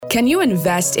Can you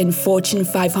invest in Fortune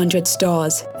 500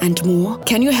 stores and more?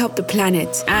 Can you help the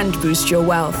planet and boost your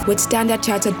wealth with Standard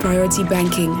Chartered Priority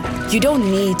Banking? You don't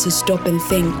need to stop and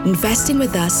think. Investing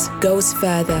with us goes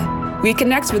further. We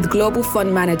connect with global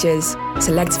fund managers,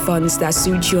 select funds that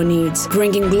suit your needs,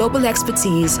 bringing global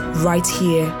expertise right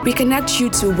here. We connect you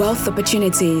to wealth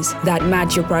opportunities that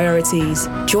match your priorities.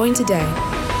 Join today.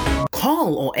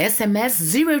 Call or SMS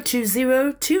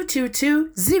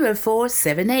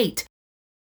 020-222-0478.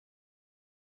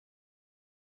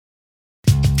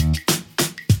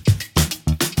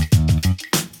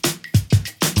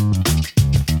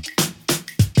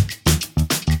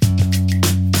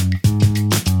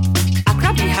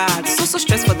 So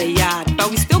stress for the yard, but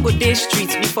we still go day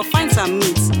streets, we for find some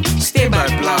meats. Stay by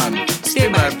plan, stay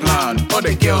by plan. All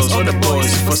the girls, all the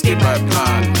boys, for stay by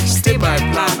plan. Stay by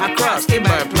plan, Accra, stay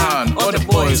by plan. All the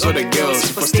boys, all the girls,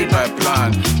 for stay by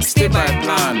plan. Stay by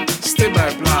plan, stay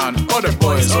by plan. All the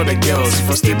boys, all the girls,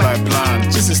 for stay by plan.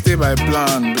 Just a stay by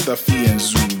plan with a fee and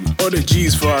zoo. All the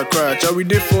G's for Accra, shall we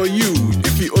there for you?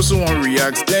 If you also want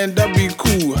reacts, then that be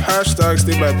cool. Hashtag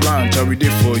stay by plan, shall we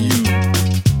there for you?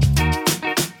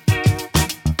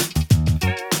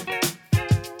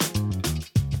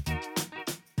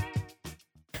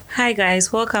 Hi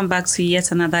guys, welcome back to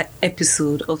yet another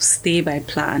episode of Stay by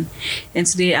Plan. And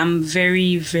today I'm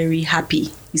very, very happy.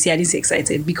 You see, I didn't say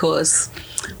excited because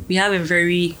we have a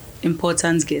very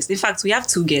important guest. In fact, we have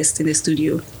two guests in the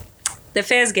studio. The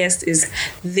first guest is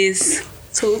this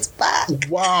tote bag.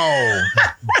 Wow.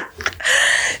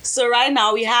 So right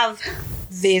now we have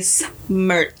this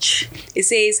merch. It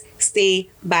says Stay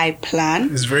by Plan.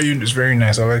 It's very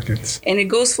nice. I like it. And it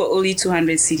goes for only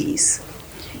 200 cedis.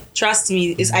 Trust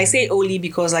me, I say only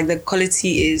because like the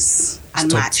quality is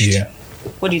unmatched.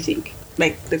 What do you think?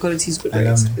 Like the quality is good,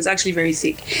 right? It's actually very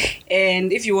thick.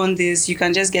 And if you want this, you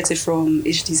can just get it from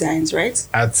Ish Designs, right?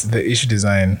 At the Ish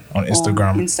Design on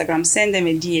Instagram. Send them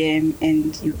a DM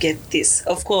and you get this.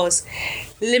 Of course,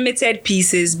 limited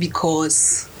pieces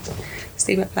because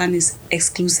Stay by Plan is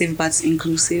exclusive but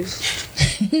inclusive.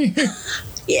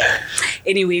 Yeah.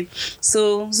 Anyway,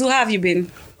 so Zoo, how have you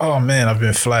been? Oh man, I've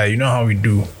been fly. You know how we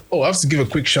do. Oh, I have to give a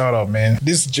quick shout out, man.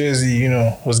 This jersey,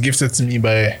 was gifted to me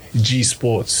by G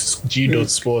Sports,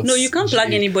 G.Sports. No, you can't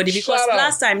plug anybody because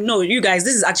last time, you guys,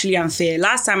 this is actually unfair.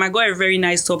 Last time I got a very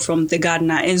nice top from The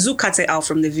Gardener and Zoo cut it out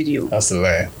from the video. That's a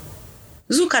lie.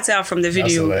 Zoo cut it out from the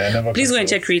video. That's a lie. Please go and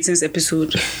check Ratings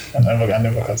episode. I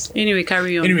never cut it. Anyway,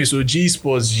 carry on. Anyway, so G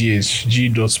Sports GH,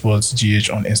 G.Sports GH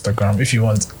on Instagram if you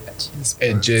want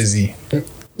a jersey.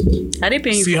 Are they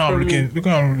paying See for how promo? look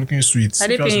how I'm looking sweet. Are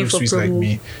they paying for sweet promo? like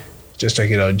me? Just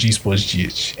check it out, G Sports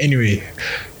GH. Anyway,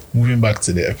 moving back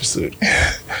to the episode.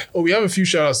 Oh, we have a few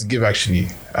shout outs to give actually.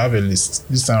 I have a list.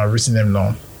 This time I've written them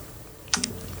down.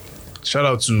 Shout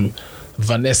out to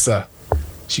Vanessa.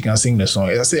 She can sing the song.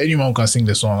 If I say anyone who can sing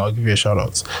the song, I'll give you a shout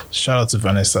out. Shout out to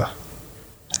Vanessa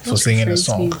for singing the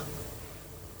song.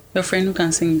 Your friend who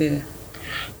can sing the...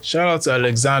 Shout out to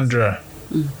Alexandra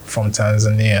from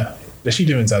Tanzania. Does she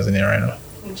live in Tanzania right now?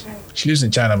 In China. She lives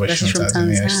in China, but she's from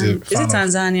Tanzania. Is it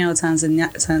Tanzania or Tanzania?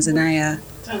 Tanzania.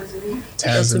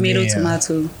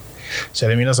 Tomato.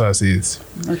 Shalimi, that's how I say it.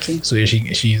 Okay. So yeah,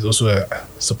 she's also a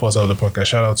supporter of the podcast.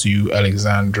 Shout out to you,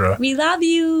 Alexandra. We love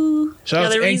you. Shout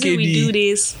out You're to the reason NKD. we do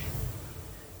this.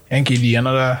 NKD,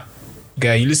 another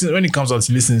guy. He listens when it comes out.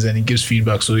 He listens and he gives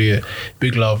feedback. So yeah,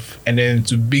 big love. And then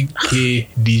to Big K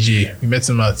DJ, we met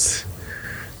him at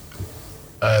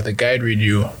the Guide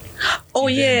Radio. Oh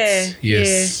event.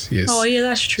 Yes. Oh yeah,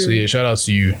 that's true. So yeah, shout out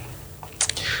to you.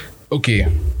 Okay.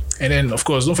 And then of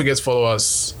course, don't forget to follow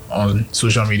us on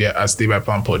social media at Stay by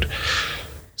Plan Pod.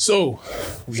 So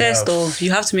first off, you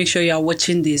have to make sure you are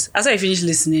watching this. After you finish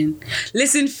listening,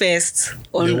 listen first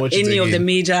on any of the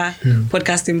major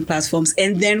podcasting platforms,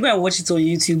 and then go and watch it on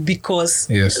YouTube because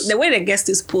the way the guest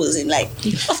is posing, like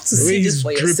you have to see this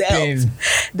for yourself.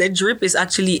 The drip is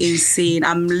actually insane.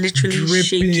 I'm literally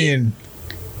shaking.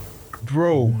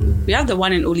 Bro, we have the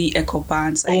one and only Echo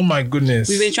Bands. Like, oh my goodness.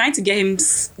 We've been trying to get him.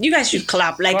 You guys should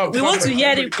clap. Like, we want to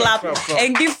hear him clap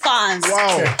and give fans.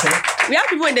 Wow. We have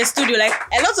people in the studio. Like,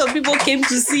 a lot of people came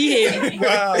to see him.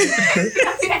 Wow.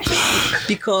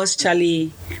 Because,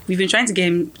 Charlie, we've been trying to get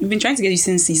him. We've been trying to get you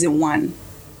since season 1.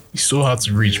 He's so hard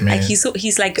to reach, man. Like,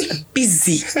 he's like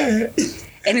busy.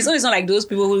 And his own is not like those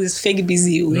people who is fake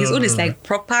busy. His own is like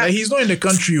proper. Like he's not in the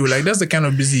country. Like that's the kind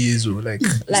of busy he is. Like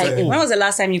when was the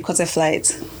last time you caught a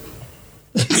flight?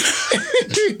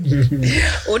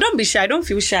 Oh, don't be shy. Don't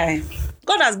feel shy.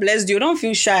 God has blessed you. Don't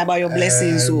feel shy about your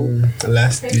blessings.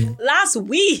 Last week. Last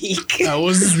week. What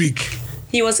was this week?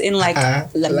 He was in like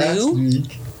Lamu. Last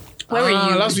week. Where were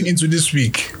you? Last week into this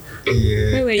week.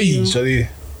 Yeah. Where were you? Shadi.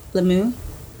 Lamu?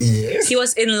 Yes. He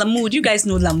was in Lamu. Do you guys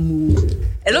know Lamu?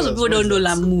 A lot of people don't know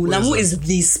Lamu. Lamu is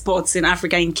the spot in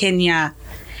Africa, in Kenya.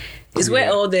 It's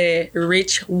where all the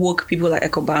rich, woke people like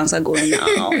EcoBounce are going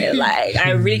now. Like,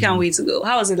 I really can't wait to go.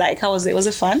 How was it like? How was it? Was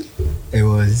it fun? It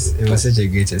was such a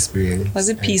great experience. Was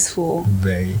it peaceful?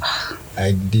 Very.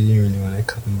 I didn't really want to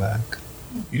come back.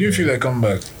 You didn't feel like coming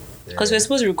back? Because we were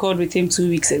supposed to record with him 2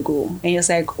 weeks ago. And you're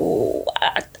like, oh,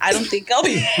 I don't think I'll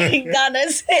be in Ghana.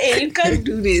 Say, you can't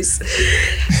do this.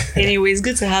 Anyway, it's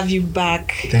good to have you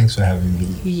back. Thanks for having me.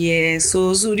 Yeah,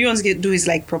 so do you want to do his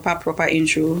like proper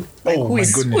intro? Like who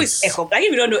is Echo? Like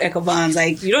if you don't know EcoBounce,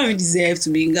 like you don't even deserve to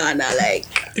be in Ghana. Like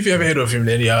if you ever heard of him,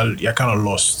 then you're kind of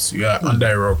lost. You are under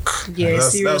a rock. Yeah,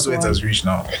 that's where it has reached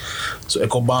now. So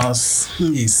EcoBounce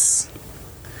is.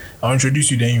 I'll introduce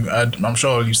you, then you add. I'm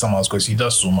sure I'll leave someone else because he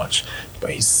does so much.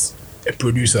 But he's a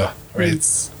producer,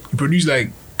 right? He produces like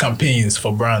campaigns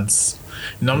for brands.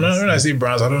 Now, when I say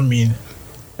brands, I don't mean.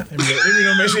 Let me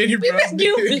not mention any brands.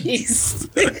 Please.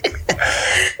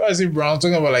 When I say brands,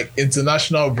 I'm talking about like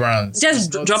international brands.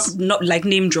 Just drop, not like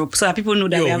name drop, so that people know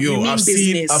that we have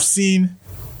business. I've seen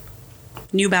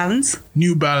New Balance.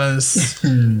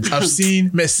 I've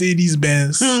seen Mercedes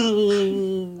Benz.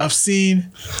 I've seen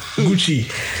Gucci.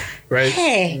 Right?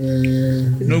 Hey.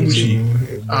 No Gucci.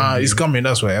 It's coming,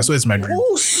 that's why. I saw it's my dream.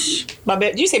 Oosh. But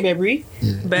do you say Burberry?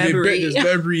 Yeah. Burberry. There's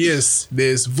Burberry, yes.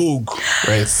 There's Vogue,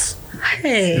 right?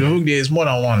 Hey. Vogue, there's more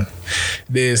than one.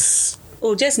 There's...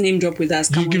 Oh, just name drop with us.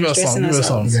 Come give on, us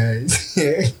some. Guys.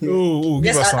 Give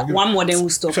just us some. one more, then we'll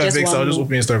stop. If I Just vex, one I'll just more.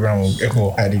 open Instagram.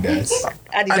 Echo. Adidas.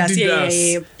 Adidas.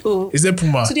 Yeah. Oh. Is there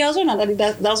Puma? So there was one at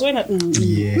Adidas. There was one at...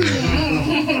 Yeah.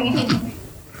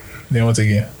 Then what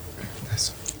again?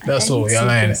 That's all. You're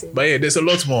lying. Something. But yeah, there's a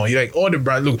lot more. You like all the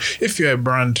brand. Look, if you're a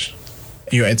brand,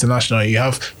 you're international. You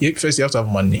have to have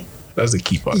money. That's the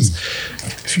key part.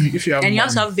 If you have And money you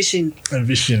have to have vision. and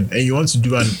vision, and you want to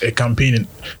do a campaign,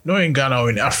 not in Ghana or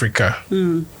in Africa,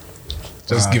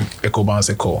 just give EcoBounce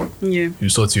a call. Yeah. You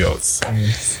sort you out.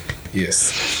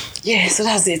 Yes. Yeah, so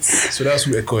that's it. So that's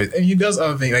who Echo is, and he does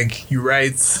other things like you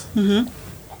write,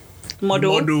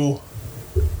 model.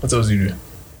 What else do you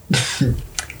do?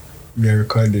 We are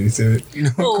recording, so Just You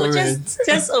tell have us.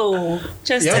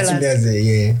 to that's it,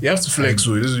 yeah. You have to flex.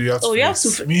 So you have to. Oh, you have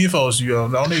flex. to Me, if I was you, I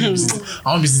won't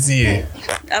be sitting here.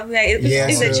 I'm like, if the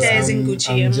chair is in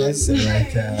Gucci. I'm just a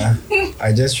writer.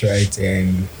 I just write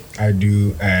and I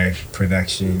do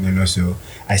production, and also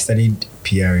I studied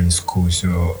PR in school.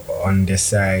 So on the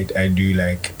side, I do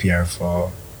like PR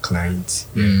for clients.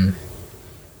 And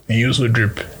you also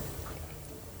drip.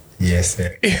 Yes,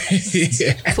 sir.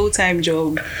 Full-time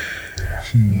job.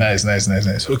 Nice.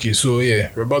 Okay, so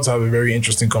yeah, we're about to have a very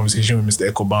interesting conversation with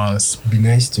Mr. EcoBounce. Be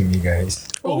nice to me, guys.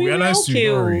 Oh, we are nice to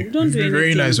you. okay. Don't We've do been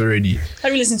very anything. nice already.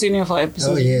 Have you listened to any of our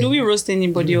episodes? Oh, yeah. Do we roast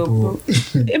anybody or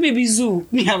maybe Zoo?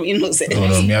 Me, I'm innocent. Oh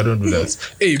no, me, I don't do that.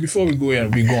 Hey, before we go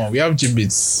on, we have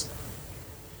gibbets.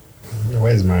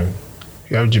 Where's mine?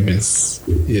 We have gibbets.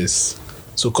 Yes.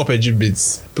 So copy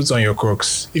gibbets. Put on your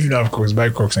Crocs. If you don't have Crocs, buy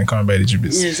Crocs and come and buy the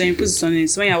gibbets. Yes, and you put it on it.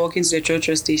 So when you're walking to the church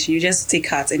station, you just take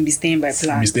heart and be staying by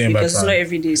plan. Be staying by because plan. it's not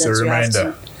every day It's that a you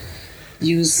reminder. have to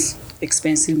use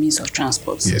expensive means of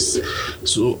transport. Yes.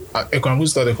 So, Eko, I'm going to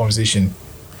start the conversation.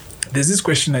 There's this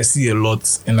question I see a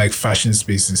lot in like fashion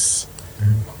spaces.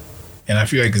 And I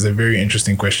feel like it's a very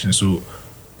interesting question. So,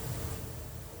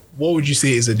 what would you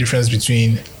say is the difference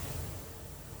between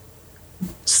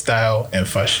style and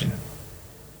fashion?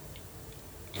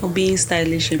 Or being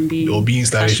stylish and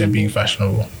being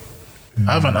fashionable.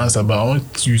 I have an answer, but I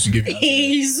want you to give me an answer.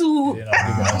 Hey, Zoo. Then I'll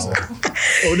give an answer.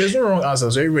 Oh, there's no wrong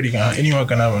answer, so anyone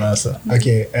can have an answer.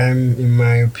 Okay, in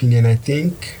my opinion, I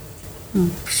think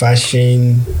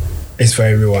fashion is for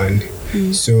everyone.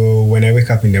 So when I wake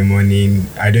up in the morning,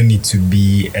 I don't need to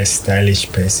be a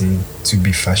stylish person to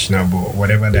be fashionable.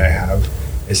 Whatever that I have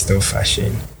is still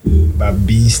fashion. But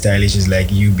being stylish is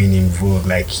like you being in vogue,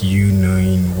 like you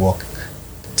knowing what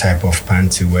type of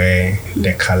pants to wear,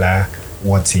 the color,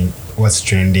 what's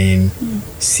trending,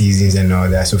 seasons and all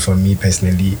that. So for me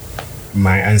personally,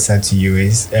 my answer to you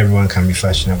is everyone can be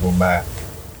fashionable, but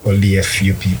only a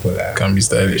few people are. Can be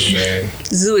stylish. Yeah.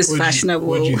 Zoo is fashionable.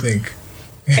 What do you think?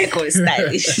 Echo is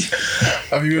stylish.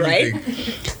 Have you ever Right?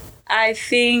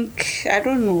 think? I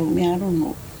don't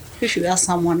know. You should ask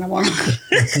someone.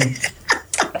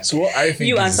 So what I think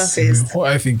You is, answer first.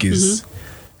 What I think is,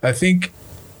 I think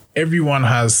everyone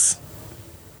has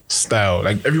style.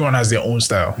 Like everyone has their own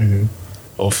style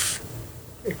of.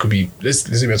 It could be let's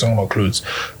say we're talking about clothes,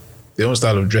 their own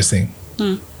style of dressing.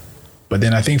 But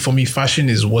then I think for me, fashion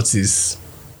is what is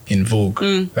in vogue.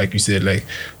 Like you said, like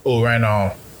right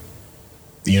now,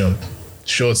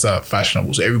 shorts are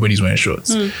fashionable, so everybody's wearing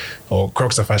shorts. Or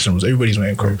Crocs are fashionable, so everybody's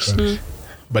wearing Crocs.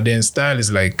 But then style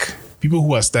is like, people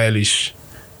who are stylish,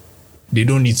 they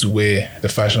don't need to wear the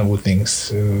fashionable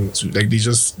things. Like, they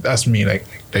just, that's me, like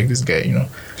this guy,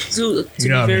 So, to be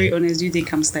very honest, do you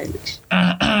think I'm stylish?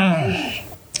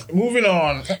 Moving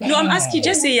on. No, I'm asking you,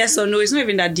 just say yes or no. It's not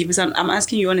even that deep. I'm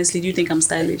asking you honestly, do you think I'm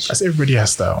stylish? As everybody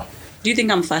has style. Do you think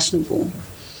I'm fashionable?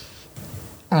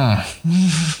 No,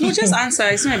 just answer.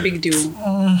 It's not a big deal.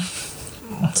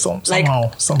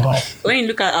 Somehow. When you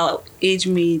look at our age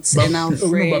mates and our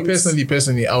friends. But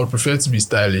personally, I would prefer to be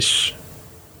stylish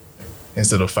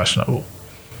instead of fashionable.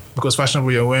 Because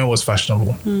fashionable, you're wearing what's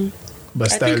fashionable.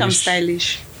 But stylish. I think I'm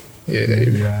stylish.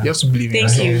 Yeah. You have to believe in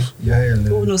yourself.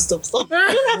 Oh, no, stop. You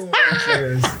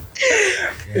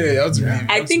have to believe.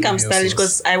 I think I'm stylish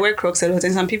because I wear Crocs a lot,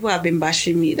 and some people have been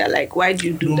bashing me that, like, why do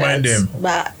you do that? Don't mind them.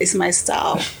 But it's my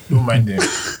style. Don't mind them.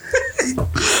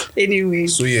 Anyway.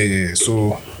 So yeah.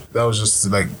 So that was just to,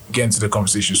 like, get into the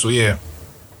conversation. So yeah,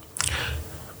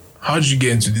 how did you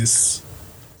get into this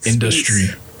industry?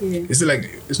 Yeah. Is it like,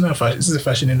 it's not a fashion, this is a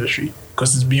fashion industry?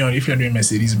 Because it's beyond, if you're doing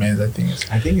Mercedes-Benz, I think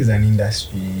it's an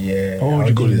industry, yeah. How would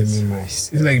you call it?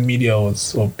 It's like media or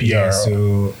PR. Yeah,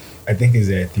 so I think it's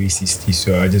a 360,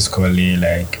 so I'll just call it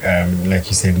like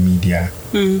you said, media.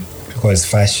 Because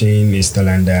fashion is still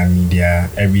under media,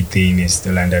 everything is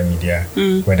still under media,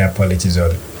 whether politics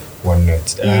or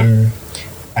whatnot.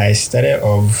 I started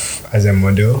off as a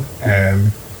model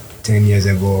 10 years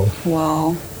ago.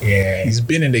 Wow. Yeah. He's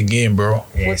been in the game, bro.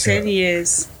 Yeah, for 10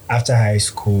 years. After high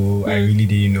school, I really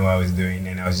didn't know what I was doing,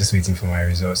 and I was just waiting for my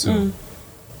results. So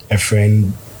a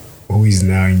friend who is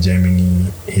now in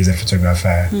Germany, he's a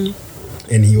photographer,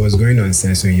 and he was going on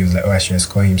set, so he was like, I should just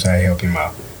call him, so I help him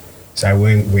out. So I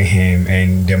went with him,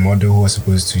 and the model who was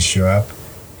supposed to show up,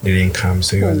 they didn't come.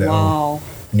 So he was like,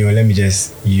 let me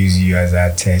just use you as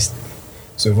a test.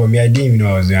 So for me, I didn't even know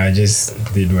what I was doing. I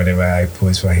just did whatever I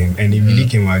posed for him, and it really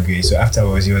came out great. So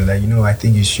afterwards, he was like, I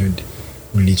think you should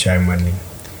really try modeling.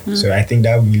 So I think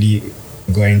that really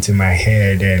got into my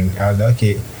head, and I was like,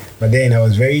 okay. But then I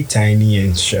was very tiny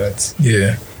and short.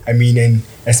 Yeah. I mean, and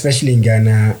especially in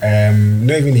Ghana,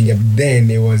 not even in Ghana, then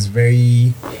they were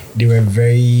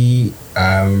very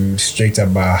strict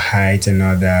about height and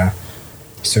all that.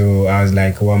 So I was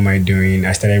like, what am I doing?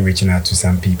 I started reaching out to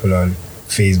some people on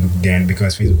Facebook then,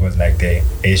 because Facebook was like the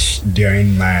ish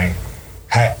during my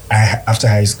after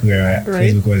high school era.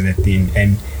 Right. Facebook was the thing,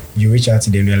 and you reach out to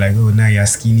them, they're like, oh, now you're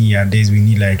skinny, you're this, we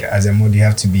need, like, as a model you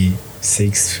have to be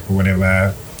 6 or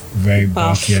whatever, very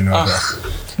bulky and all that.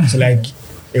 So like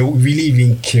it really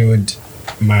even killed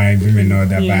my dream and all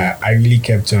that, but I really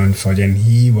kept on forging.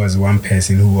 He was one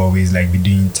person who always like be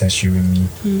doing tertiary with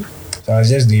me. So I was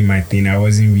just doing my thing. I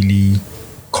wasn't really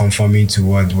conforming to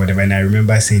whatever, and I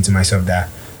remember saying to myself that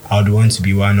I would want to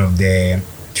be one of the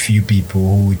few people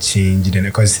who would change,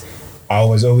 because I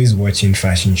was always watching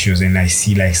fashion shows and I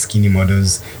see like skinny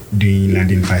models doing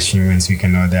London Fashion Week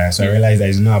and all that. So I realized that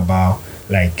it's not about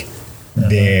like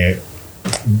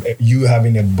you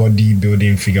having a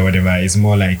bodybuilding figure, whatever. It's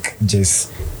more like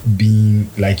just being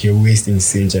like your waist in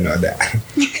cinch and all that.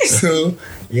 So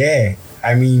yeah,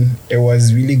 I mean, it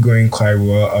was really going quite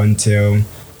well until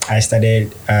I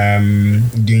started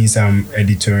doing some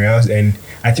editorials. And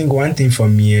I think one thing for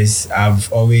me is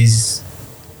I've always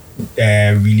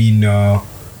really not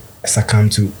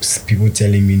succumbed to people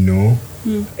telling me no.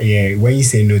 Yeah, when you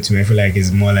say no to me, I feel like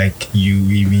it's more like you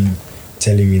even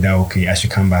telling me that, okay, I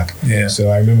should come back. Yeah. So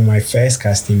I remember my first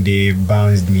casting, they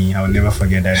bounced me. I'll never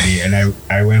forget that day. And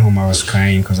I went home, I was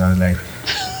crying because I was like,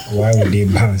 why would they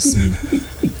bounce me?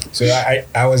 So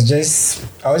I was just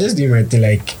doing my thing.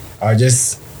 Like, I was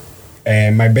just,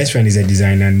 my best friend is a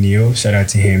designer, Neil, shout out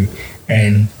to him.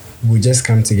 And we just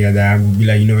come together, we'll be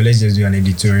like, let's just do an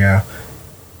editorial.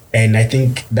 And I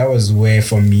think that was where,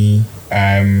 for me,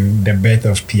 the birth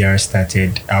of PR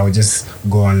started. I would just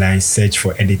go online, search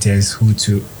for editors who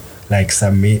to like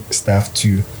submit stuff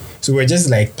to. So we're just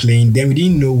like playing. Then we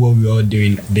didn't know what we were all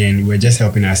doing. Then we're just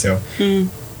helping ourselves.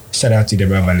 Shout out to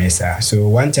Deborah Vanessa. So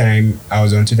one time I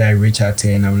was on Twitter, I reached out to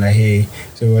her and I'm like, hey.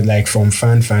 So it was like from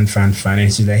fan.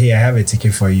 And she's like, hey, I have a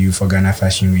ticket for you for Ghana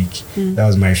Fashion Week. That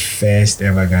was my first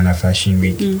ever Ghana Fashion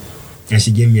Week. And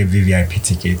she gave me a VVIP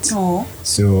ticket. Aww.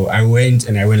 So I went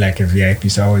like a VIP.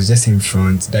 So I was just in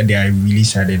front. That day I really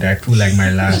shouted. I put like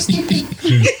my last.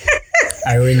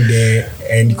 I went there,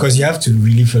 and because you have to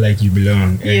really feel like you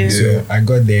belong. And so I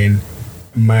got there, and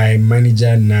my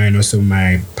manager now and also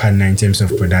my partner in terms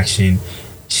of production,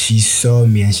 she saw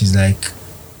me and she's like,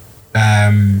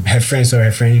 her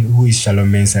friend who is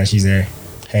Shalom Mensah, she's a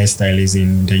hairstylist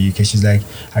in the UK. She's like,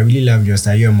 I really love your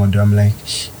style. You're a model. I'm like,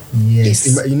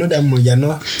 yes. You know that you're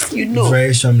not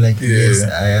very sure. I'm like, yes,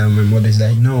 I am a model. She's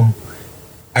like, no.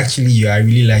 Actually, I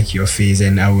really like your face,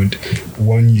 and I would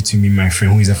want you to meet my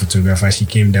friend who is a photographer. She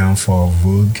came down for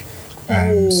Vogue.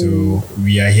 So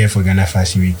we are here for Ghana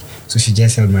Fashion Week. So she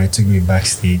just took me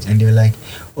backstage, and they were like,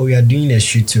 oh, we are doing a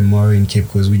shoot tomorrow in Cape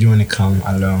Coast. Would you want to come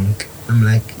along? I'm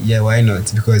like, yeah, why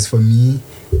not? Because for me,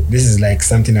 this is like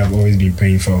something I've always been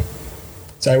praying for.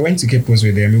 So I went to Cape Coast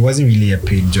with them. It wasn't really a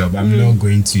paid job. I'm not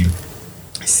going to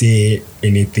say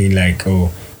anything like,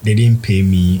 oh, they didn't pay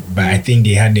me, but I think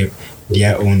they had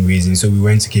their own reason. So we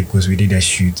went to Cape Coast, we did a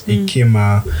shoot. It came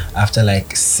out after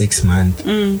like 6 months,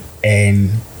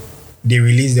 and they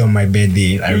released it on my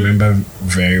birthday. I remember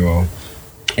very well.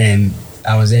 And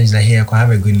I was there, she's like, hey, I could have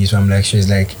a good news. So I'm like, she's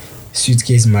like,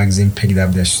 Suitcase Magazine picked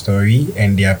up the story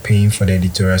and they are paying for the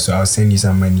editorial, so I'll send you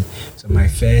some money. So my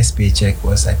first paycheck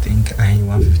was, I think,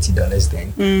 $150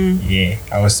 then. Yeah,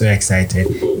 I was so excited.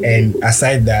 And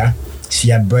aside that, she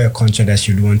had brought a contract that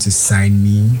she would want to sign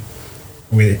me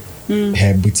with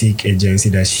her boutique agency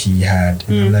that she had.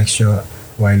 And I'm like, sure,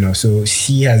 why not? So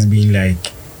she has been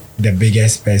like the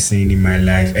biggest person in my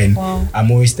life, and I'm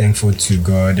always thankful to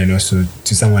God and also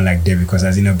to someone like Debbie, because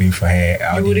has it not been for her,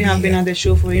 you wouldn't have been at the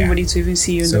show for anybody to even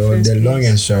see you in the first place. Long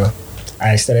and short,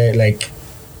 I started like,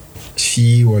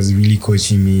 she was really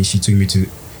coaching me. She took me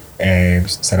to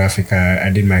South Africa. I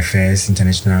did my first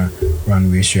international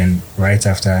runway show, and right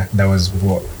after that was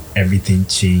what everything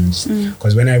changed,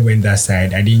 because when I went that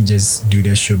side, I didn't just do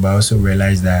the show, but I also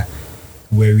realized that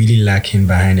we're really lacking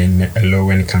behind a lot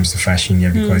when it comes to fashion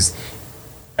here, because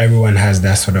everyone has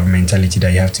that sort of mentality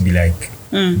that you have to be like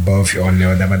above or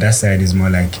other, but that side is more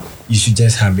like you should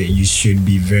just have it. You should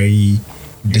be very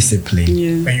disciplined.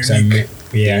 So I met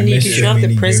so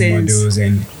many great models,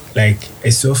 and like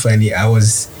it's so funny.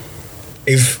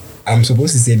 If I'm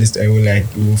supposed to say this, I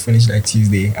will finish like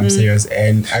Tuesday. I'm serious.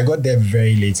 And I got there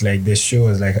very late. Like the show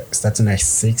was like starting at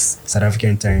 6 South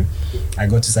African time. I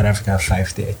got to South Africa at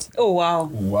 5:30. Oh wow.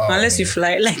 Unless you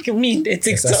fly like me in the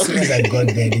TikTok. As soon as I got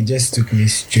there, they just took me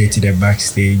straight to the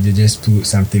backstage. They just put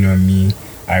something on me.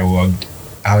 I walked.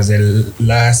 I was the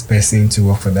last person to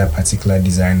work for that particular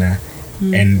designer.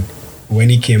 And when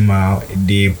he came out,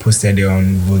 they posted it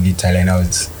on Vogue Italia, and I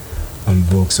was on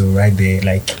Vogue. So right there,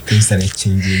 like things started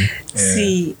changing.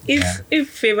 See, if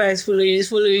favor is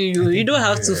following you, you don't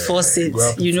have to force it,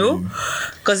 you know,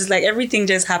 because it's like everything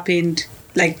just happened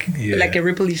like a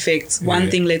ripple effect.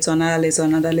 One thing led to another, led to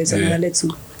another, led to another, led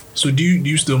to. So do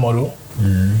you still model?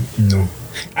 No.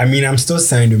 I mean, I'm still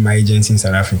signed with my agency in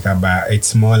South Africa, but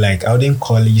it's more like, I wouldn't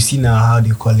call it, you see now how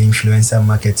they call it influencer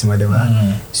marketing,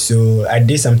 whatever. So I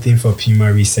did something for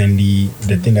Puma recently.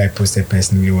 The thing that I posted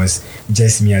personally was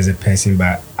just me as a person,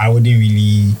 but I wouldn't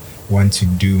really want to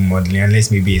do modeling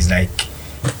unless maybe it's like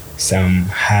some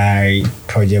high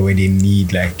project where they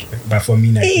need like, but for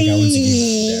me, I think I want to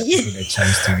give people the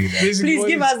chance to do that. Basically, please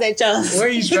give us the chance.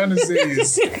 What he's trying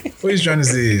to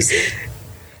say is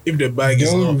if the bag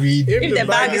is not, if the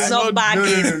bag is not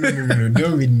bagging. No,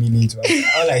 don't read me into it.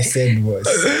 All I said was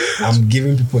I'm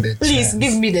giving people the chance. Please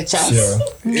give me the chance. Sure.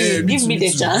 Give me the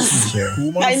chance. Sure.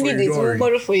 I need it. We'll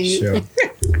borrow for you. Sure.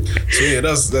 So yeah,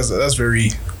 that's a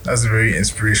very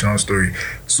inspirational story.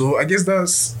 So I guess that.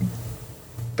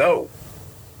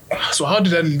 So how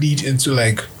did that lead into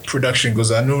like production?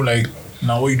 Because I know like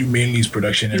now what you do mainly is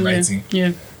production and writing.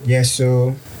 Yeah.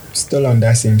 So still on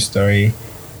that same story.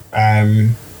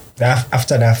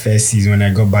 After that first season, when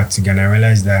I got back to Ghana, I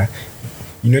realized that,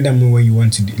 you know, that moment when you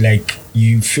want to do, like,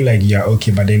 you feel like you're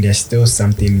okay, but then there's still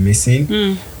something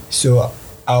missing. So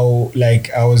I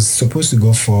was supposed to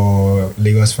go for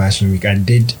Lagos Fashion Week. I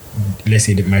did, let's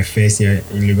say, my first year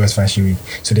in Lagos Fashion Week.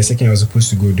 So the second I was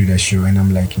supposed to go do the show, and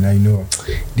I'm like,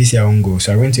 this year I won't go.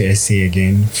 So I went to SA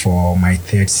again for my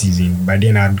third season, but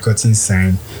then I'd gotten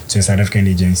signed to a South African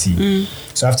agency.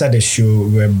 So after the show,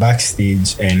 we were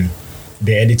backstage, and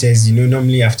the editors,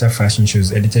 normally after fashion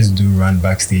shows, editors do run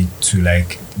backstage to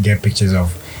like get pictures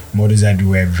of models that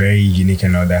were very unique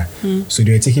and all that. So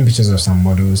they were taking pictures of some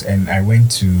models, and I went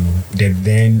to the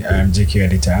then JQ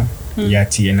editor,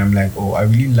 Yati, and I'm like, I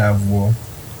really love what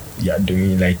you're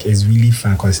doing. Like, it's really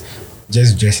fun because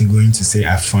just dressing, going to say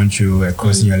a front row,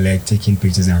 crossing your leg, taking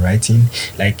pictures and writing,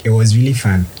 like it was really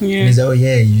fun. And he's like,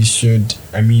 you should,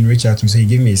 reach out to me. So he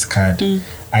gave me his card.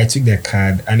 I took the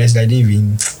card, and I didn't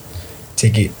even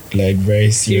take it like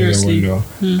very seriously.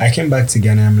 I came back to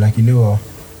Ghana, I'm like,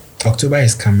 October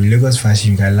is coming. Lagos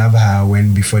Fashion Week. I love how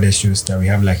when before the show start, we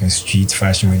have like a street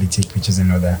fashion where they take pictures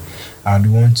and all that. I'd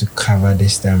want to cover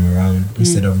this time around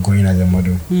instead of going as a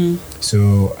model.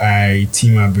 So I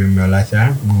team up with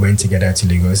Meolatha. We went together to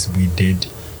Lagos. We did,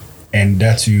 and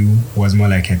that too was more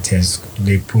like a test.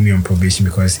 They put me on probation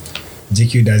because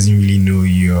JQ doesn't really know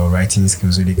your writing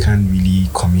skills, so they can't really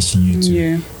commission you to.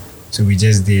 Yeah. So we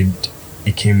just did.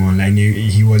 It came online.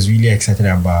 He was really excited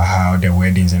about how the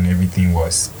weddings and everything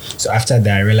was. So after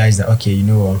that, I realized that, okay, you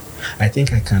know what? I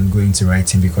think I can go into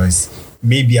writing because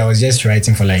maybe I was just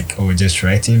writing for just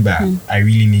writing, but I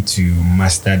really need to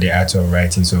master the art of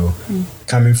writing. So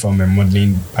coming from a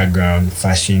modeling background,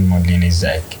 fashion modeling is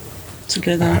like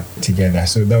together.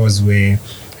 So that was where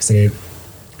I started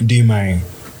doing my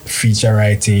feature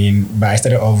writing, but I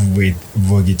started off with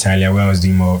Vogue Italia, where I was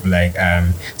doing more of like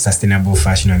sustainable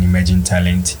fashion and emerging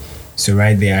talent. So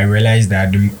right there, I realized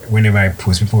that whenever I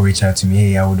post, people reach out to me,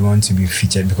 hey, I would want to be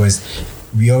featured, because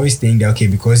we always think that, okay,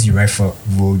 because you write for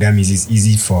Vogue, that means it's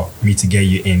easy for me to get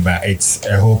you in, but it's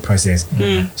a whole process.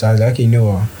 So I was like, okay,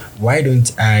 no, why don't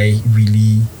I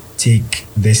really take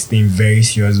this thing very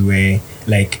serious, where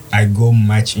like I go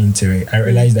much into it. I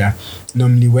realized that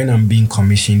normally when I'm being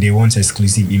commissioned, they want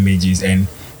exclusive images, and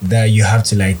that you have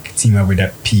to like team up with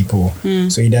that people.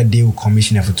 So either they will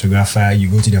commission a photographer, you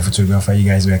go to the photographer, you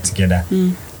guys work together.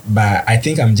 But I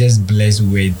think I'm just blessed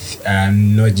with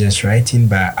not just writing,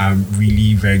 but I'm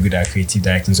really very good at creative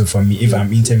directing. So for me, if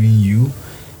I'm interviewing you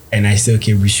and I say,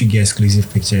 okay, we should get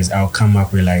exclusive pictures, I'll come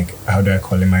up with like, how do I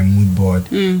call it, my mood board.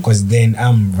 Because then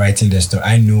I'm writing the story.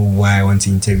 I know why I want to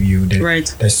interview,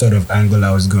 the sort of angle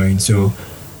I was going. So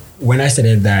when I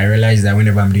started that, I realized that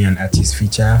whenever I'm doing an artist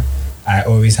feature, I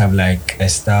always have like a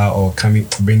star or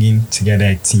bringing together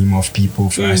a team of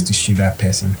people for us to shoot that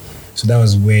person. So that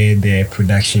was where the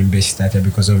production bit started,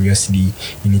 because obviously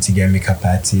you need to get makeup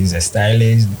artists, a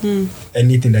stylist,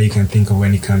 anything that you can think of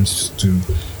when it comes to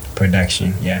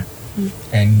production.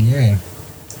 And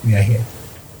we are here.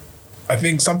 I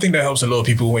think something that helps a lot of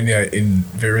people when they're in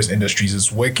various industries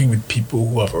is working with people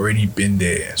who have already been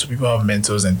there. So people have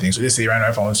mentors and things. So they say right now,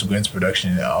 if I want to go into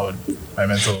production, my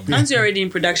mentor. Once you're already in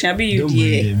production, I'll be you.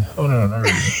 Oh no, not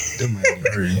really. Don't mind.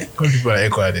 Not really. When people are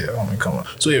Echo at it, come on.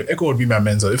 So Echo would be my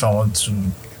mentor if I want to.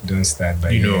 Don't start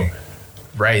by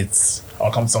right.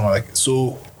 I'll come to someone like,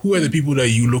 so who are the people that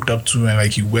you looked up to and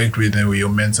like you worked with and were your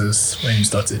mentors when you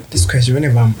started? This question,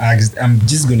 whenever I'm asked, I'm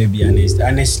just gonna be honest.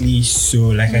 Honestly, so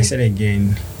like I said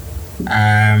again,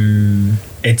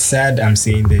 it's sad I'm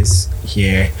saying this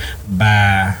here,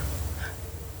 but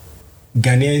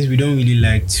Ghanaians, we don't really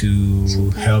like to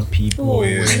help people.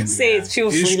 Say it, feel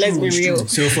free, let's be real.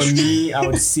 So for me, I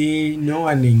would say no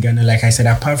one in Ghana, like I said,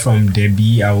 apart from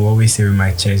Debbie, I will always say with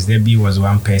my chest, Debbie was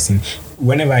one person.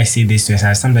 Whenever I say this to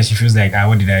her, sometimes she feels like,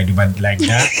 what did I do? But like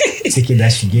that ticket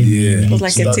that she gave me. It was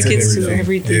like a ticket to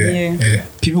everything.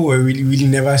 People were really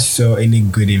never saw any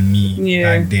good in me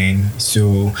back then.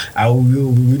 So I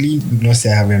will really not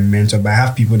say I have a mentor, but I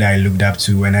have people that I looked up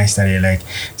to when I started. Like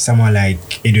someone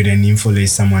like Edo the Nympho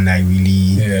is someone I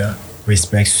really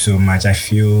respect so much. I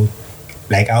feel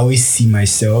like I always see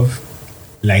myself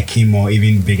like him or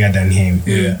even bigger than him.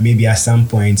 Maybe at some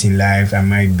point in life I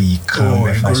might become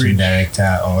a fashion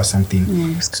director or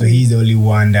something. So he's the only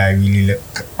one that I really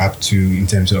look up to in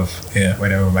terms of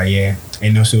whatever. But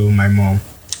and also my mom.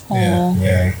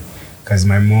 Because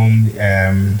my mom,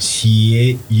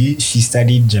 she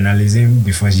studied journalism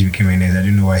before she became a nurse. I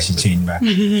don't know why she changed, but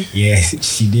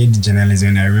she did journalism.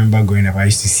 And I remember growing up, I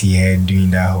used to see her doing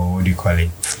that whole, what do you call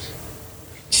it?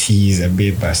 She's a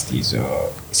bit busty,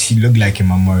 so she looked like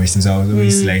Emma Morrison. So I was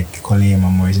always like calling Emma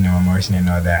Morrison and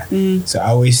all that. So I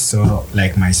always saw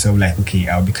like myself like, okay,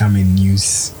 I'll become a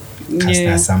newscaster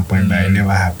at some point, but it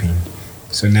never happened.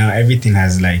 So now everything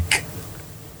has like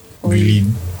really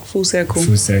full circle.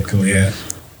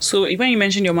 So when you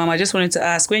mentioned your mom, I just wanted to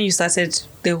ask, when you started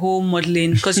the whole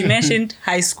modeling, because you mentioned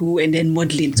high school and then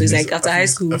modeling. So it's like after high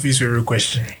school. That's your favorite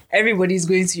question. Everybody's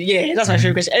going to, that's my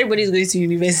favorite question. Everybody's going to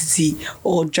university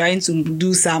or trying to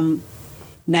do some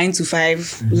 9 to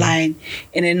 5 line.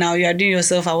 And then now you are doing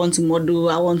yourself, I want to model,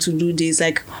 I want to do this.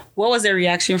 Like, what was the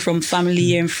reaction from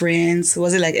family and friends?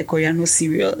 Was it like, Ekoyano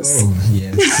serious? Oh,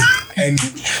 yes. And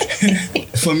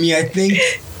for me, I think,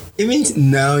 even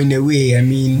now, in a way, I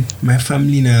mean, my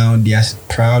family now, they are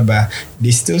proud, but they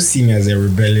still see me as a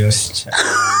rebellious child.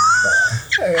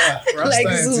 Like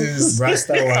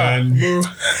Rasta one.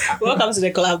 Welcome to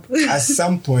the club. At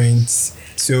some point,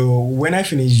 so when I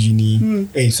finished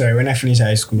when I finished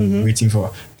high school,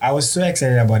 I was so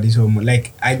excited about this whole,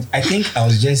 like, I think I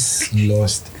was just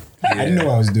lost. I didn't know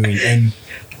what I was doing.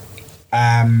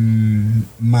 And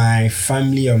my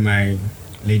family or my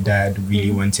late dad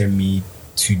really wanted me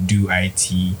to do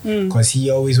IT because he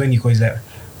always, when he calls like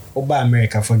Oba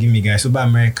America, forgive me guys, Oba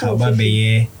America, Oba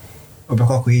Beye, Oba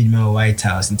my White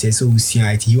House, and so we see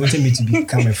IT. He wanted me to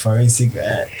become a forensic.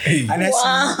 And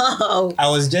I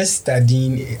was just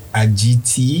studying at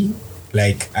GT,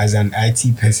 like as an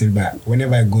IT person, but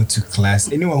whenever I go to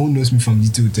class, anyone who knows me from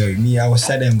GT will tell me I was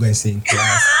sad I'm going to say in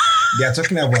class. They are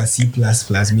talking about C++.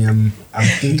 Me, I'm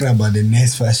thinking about the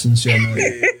next fashion show.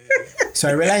 So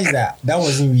I realized that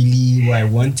wasn't really what I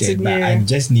wanted, but I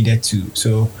just needed to.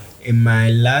 So in my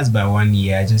last by 1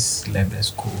 year, I just left the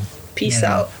school. Peace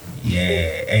out.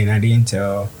 Yeah, and I didn't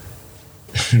tell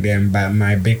them, but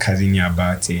my big cousin knew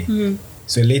about it.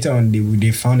 So later on,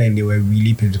 they found that they were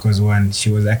really pissed because one, she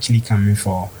was actually coming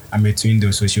for, I'm a twin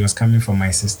though, so she was coming for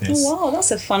my sisters. Oh, wow,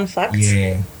 that's a fun fact.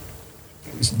 Yeah.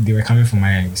 They were coming for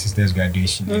my sister's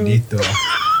graduation and they thought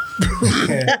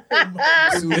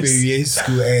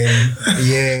school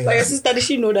and But your sister, did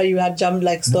she know that you had jammed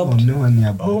like stopped? No one knew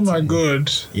about Oh my it.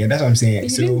 God. Yeah, that's what I'm saying. You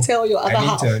didn't tell your other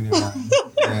half. I didn't tell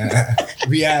anyone.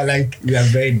 We are very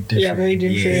different. We are very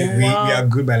different. Yeah, we are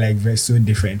good but like very so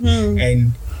different.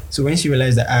 And so when she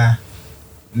realized that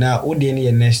now what do you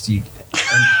need next week?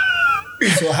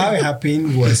 So how it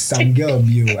happened was some girl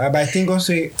but I think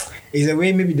also it's a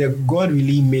way maybe the God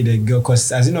really made a girl, because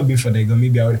has it not been for the girl,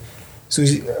 maybe I would. So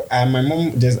my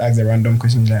mom just asked a random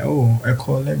question, like, oh, I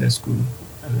called at the school.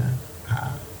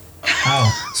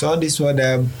 How? So all this was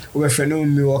we were friendly with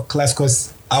me or class,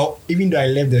 because even though I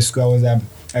left the school,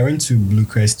 I went to Blue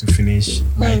Crest to finish,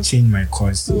 but I changed my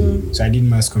course. So I did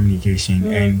mass communication,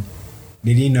 and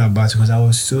they didn't know about it because I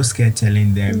was so scared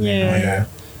telling them and all that.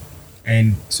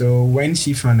 And so when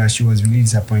she found out, she was really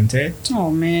disappointed. Oh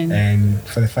man! And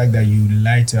for the fact that you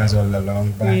lied to us all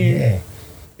along, but it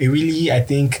really, I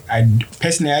think, I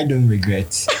don't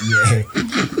regret.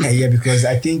 Because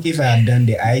I think if I had done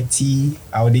the IT,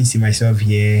 I wouldn't see myself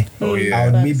here. I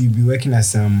would maybe be working at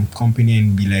some company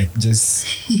and be like, just.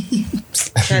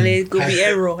 It could be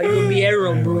error. It could be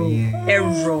error, bro.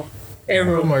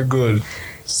 Error. Oh my God.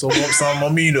 So some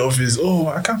mommy in the office,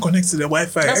 I can't connect to the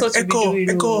Wi-Fi. That's what Echo. And you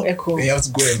have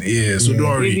to go and so don't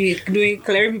worry. Doing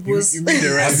clearing people's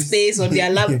space on their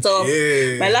laptop.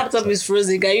 My laptop is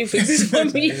frozen. Can you fix it for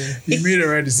me? You made the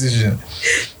right decision.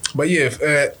 But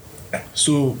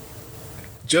so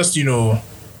just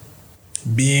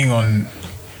being on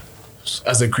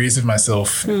as a creative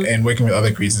myself and working with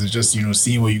other creatives, just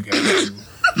seeing what you guys do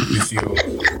with your.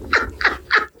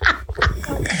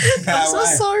 I'm so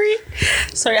sorry.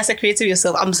 Sorry, as a creative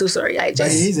yourself, I'm so sorry.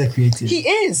 But he is a creative. He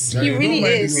is. He really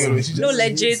is. No,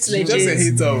 legit.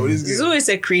 Zoo is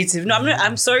a creative. No,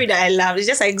 I'm sorry that I laughed. It's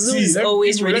just like Zoo is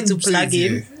always ready to plug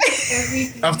in.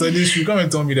 After this, you come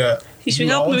and tell me that he should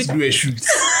help me to do a shoot.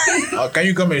 Can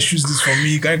you come and shoot this for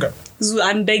me? Zoo,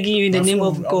 I'm begging you in the name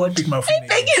of God. I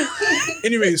beg you.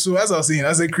 Anyway, so as I was saying,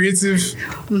 as a creative,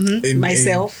 in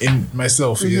myself,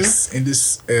 yes, in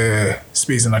this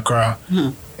space in Accra,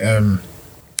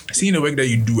 seeing the work that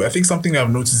you do, I think something I've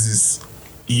noticed is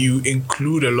you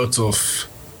include a lot of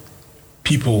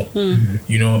people,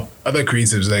 other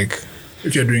creatives. Like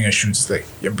if you're doing a shoot, it's like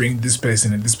you bring this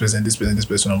person and this person and this person and this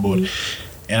person on board.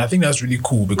 And I think that's really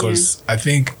cool because I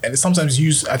think sometimes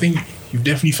you've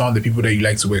definitely found the people that you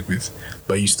like to work with,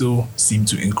 but you still seem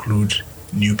to include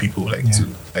new people,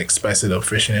 to spice it up,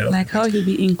 freshen it up. Like how you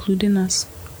be including us.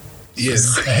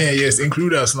 Yes, yes,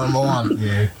 include us, number one.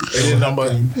 Yeah. And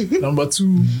then number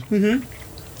two,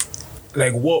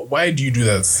 like why do you do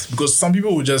that? Because some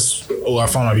people will just, I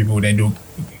found my people, then do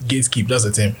gatekeep, that's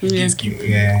the term. Gatekeep.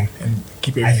 Yeah. And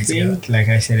keep everything together. Like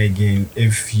I said again,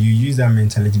 if you use that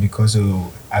mentality because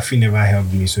I feel never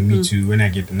helped me, so me too, when I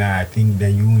get now, I think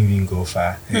then you won't even go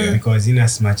far. Because in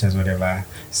as much as whatever,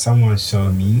 someone saw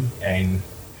me and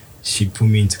she put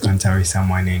me into contact with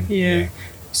someone and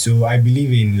so I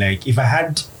believe in if I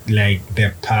had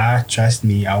the power, trust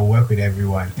me, I'll work with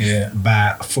everyone. Yeah.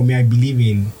 But for me, I believe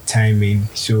in timing.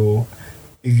 So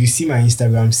if you see my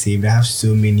Instagram saved, I have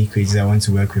so many creators I want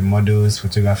to work with, models,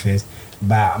 photographers,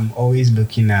 but I'm always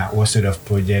looking at what sort of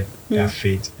project that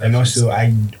fits. And also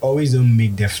I always don't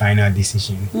make the final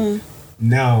decision.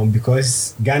 Now,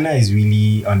 because Ghana is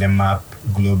really on the map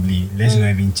globally, let's not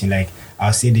even change.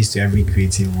 I'll say this to every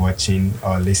creative watching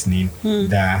or listening,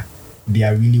 that they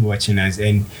are really watching us,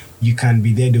 and you can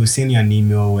be there. They'll send you an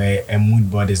email where a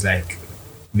mood board is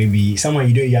maybe someone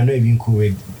you're not even cool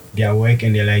with their work,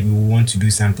 and they're like, we want to do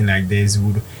something like this.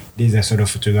 There's a sort of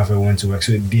photographer we want to work.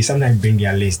 So they sometimes bring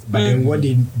their list, but then what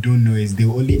they don't know is they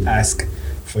only ask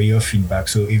for your feedback.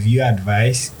 So if you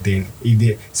advise, then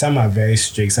some are very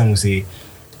strict. Some will say,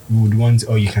 would want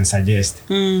or you can suggest.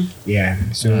 Yeah.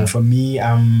 So for me,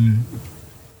 I'm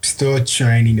still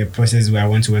trying in the process where I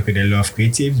want to work with a lot of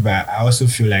creatives, but I also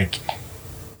feel like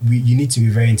you need to be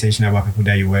very intentional about people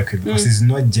that you work with, because it's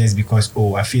not just because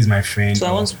I feel my friend. So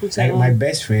I want to put like my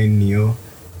best friend Neil.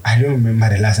 I don't remember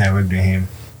the last time I worked with him.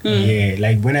 Yeah,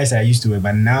 like when I said I used to work,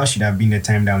 but now should have been the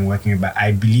time that I'm working. But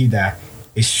I believe that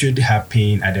it should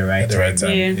happen at the right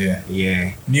time.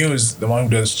 Yeah. Neil is the one who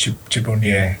does Chip O'Neil.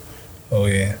 Yeah. Oh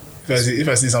yeah. If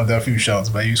I see something, a few shouts,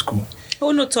 but you school.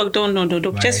 Oh no, talk, don't.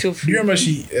 Right. Just feel free. Do you remember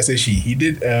he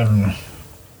did a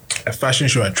fashion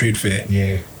show at Trade Fair?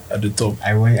 Yeah. At the top.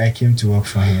 I came to work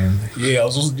for him. Yeah, I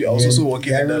was also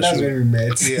working in that show. That's when we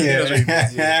met. Yeah.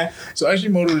 Yeah. So I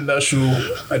actually modeled in that show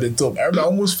at the top. I remember I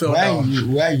almost fell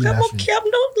down. Why are you laughing? Okay, I'm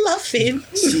not laughing.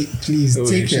 Please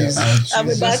take it out. I'm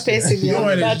a bad person. No,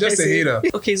 it's just a hater.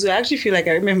 Okay, so I actually feel like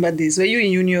I remember this. Were you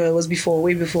in uni or it was before?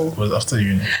 Way before? It was after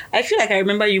uni. I feel like I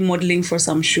remember you modeling for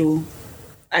some show.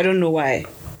 I don't know why.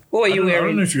 What were you wearing? I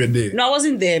don't know if you were there. No, I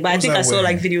wasn't there, but I think I saw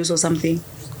like videos or something.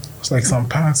 It's like some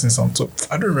pants and some top.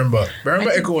 I don't remember. But I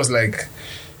remember Echo was like...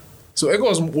 So Echo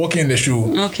was working in the show.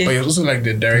 Okay. But he was also like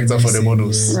the director for the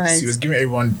models. Right. So he was giving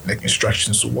everyone like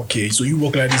instructions. So walk here. So you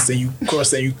walk like this, then you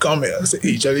cross, then you come here. I said,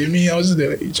 hey, Charlie, me. I was just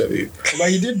there like, hey, Charlie. But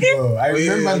he did well. I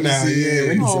remember now. Yeah,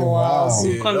 when he said, wow.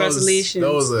 Yeah, congratulations.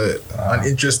 That was an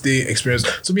interesting experience.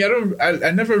 So me,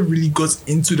 I never really got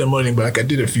into the modeling, but like I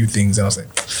did a few things and I was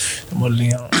like, the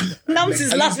modeling. Now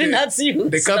he's laughing at you.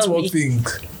 The catwalk thing.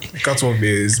 The catwalk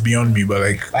there is beyond me, but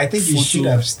like I think you should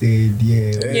have stayed.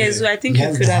 Yeah. So I think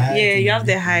you could have. Yeah, you have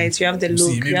the height, you have the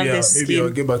look, you have the skin. Maybe I'll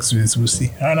get back to it. We'll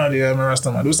see. I know I'm a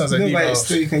Rasta man. Those times I did out.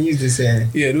 Still you can use this.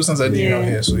 Yeah, those times I did out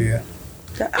here. So yeah.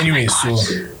 Anyway, so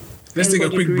let's take a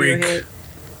quick break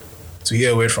to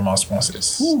hear a word from our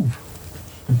sponsors. Wait,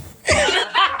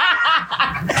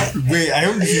 I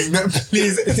hope this is not.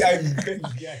 Please, I beg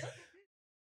you.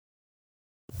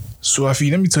 So Afi,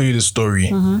 let me tell you the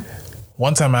story.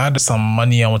 One time I had some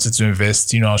money I wanted to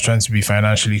invest. I was trying to be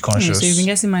financially conscious. So you've been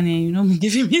getting money, me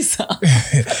giving me some.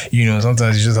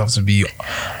 Sometimes you just have to be... You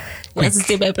have to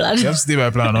stay by plan. You have to stay by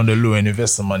plan on the low and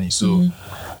invest some money. So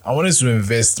I wanted to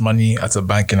invest money at a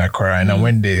bank in Accra, and I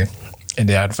went there and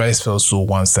the advice felt so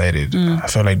one-sided. I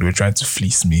felt like they were trying to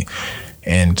fleece me.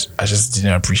 And I just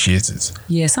didn't appreciate it.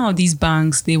 Yeah, some of these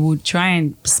banks, they would try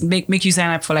and make you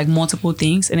sign up for like multiple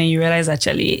things, and then you realize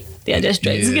actually they are just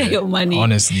trying to get your money.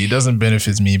 Honestly, it doesn't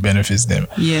benefit me, it benefits them.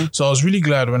 Yeah. So I was really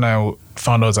glad when I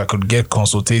found out I could get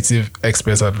consultative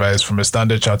expert advice from a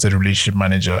Standard Chartered relationship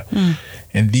manager.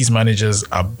 And these managers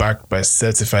are backed by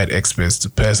certified experts to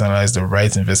personalize the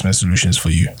right investment solutions for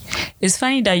you. It's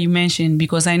funny that you mentioned,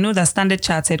 because I know that Standard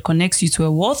Chartered connects you to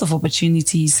a wealth of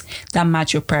opportunities that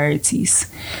match your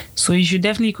priorities. So you should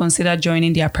definitely consider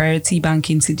joining their priority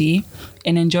banking today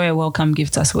and enjoy a welcome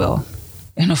gift as well.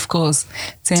 And of course,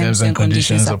 terms and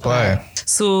conditions apply.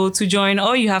 So to join,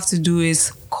 all you have to do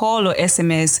is call or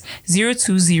SMS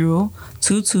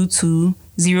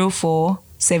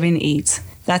 020-222-0478.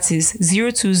 That is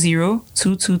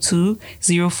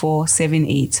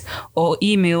 020-222-0478. Or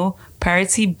email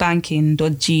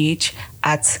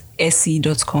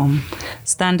paritybanking.gh@sc.com.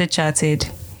 Standard Chartered,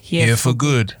 here for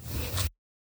good.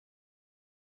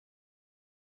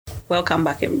 Welcome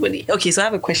back, everybody. Okay, so I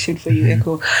have a question for you,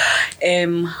 Echo.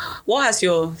 What has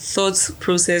your thought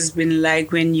process been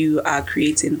like when you are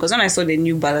creating? Because when I saw the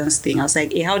New Balance thing, I was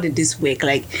like, hey, how did this work?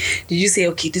 Like, did you say,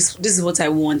 okay, this is what I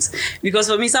want? Because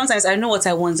for me, sometimes I know what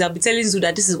I want. I'll be telling Zoo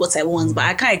that this is what I want, but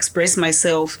I can't express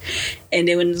myself. And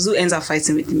then when Zoo ends up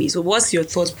fighting with me. So what's your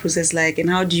thought process like, and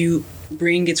how do you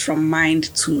bring it from mind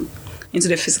into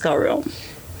the physical realm?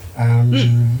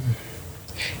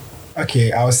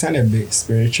 Okay, I'll sound a bit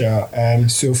spiritual.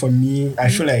 So for me, I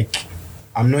feel like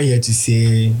I'm not here to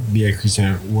say be a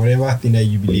Christian. Whatever thing that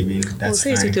you believe in, that's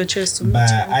say fine. It with your chest. But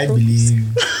I believe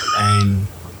in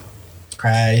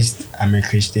Christ. I'm a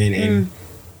Christian, and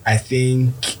I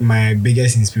think my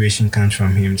biggest inspiration comes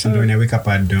from Him. So when I wake up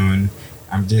at dawn,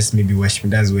 I'm just maybe worshiping.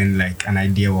 That's when like an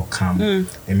idea will come, and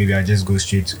maybe I'll just go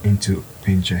straight into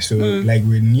Pinterest. So like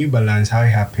with New Balance, how it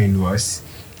happened was,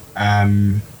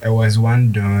 it was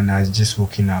one dawn. I was just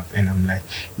waking up, and I'm like,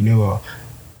 you know what?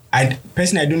 I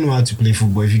don't know how to play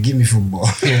football. If you give me football,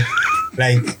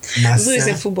 like my Zoo is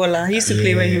a footballer. He used to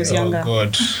play when he was younger. Oh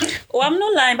God! Oh, I'm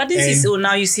not lying, but this is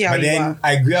now you see how but you then are.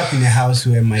 I grew up in a house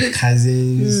where my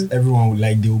cousins, everyone would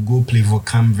like, they would go play for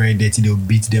camp very dirty. They would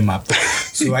beat them up.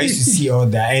 So I used to see all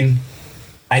that, and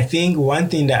I think one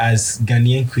thing that as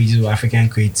Ghanaian creatives or African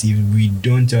creatives, we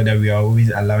don't tell that we are always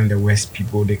allowing the West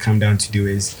people they come down to do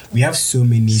is we have so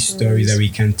many stories that we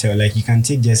can tell. Like you can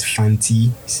take just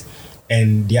Fanti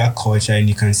and their culture, and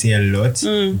you can say a lot.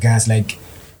 Guys, like,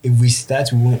 if we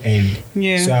start, we won't end.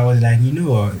 Yeah. So I was like, you know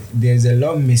what? There's a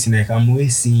lot missing. Like, I'm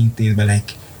always seeing things, but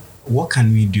like, what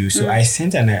can we do? So I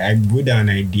wrote down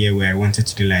an idea where I wanted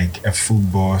to do like a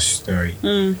football story.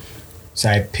 So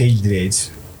I paged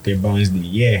it. They bounced me.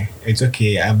 Yeah, it's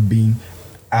okay.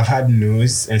 I've had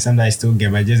no's, and sometimes I still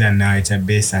get, but just now it's a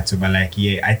bit subtle. But like,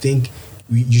 yeah, I think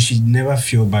you should never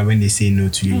feel bad when they say no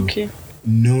to you. Okay.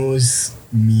 No's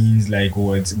means like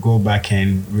what? Go back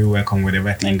and rework on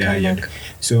whatever thing that you're.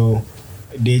 So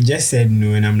they just said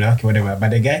no, and I'm like, okay, whatever.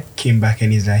 But the guy came back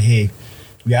and he's like, hey,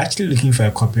 we're actually looking for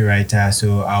a copywriter,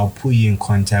 so I'll put you in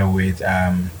contact with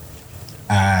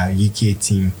UK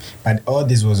team. But all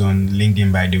this was on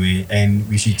LinkedIn, by the way, and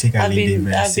we should take our LinkedIn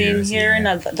very seriously. I've been hearing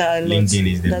that a lot.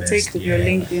 LinkedIn is the best. Take your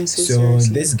LinkedIn so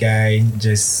seriously. This guy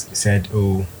just said,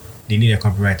 oh, they need a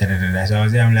copywriter. So I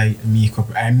was there, I'm like,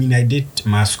 I did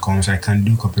mass comms, so I can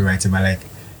do copywriting, but like,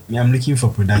 I'm looking for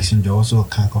production job, also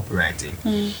can copywriting.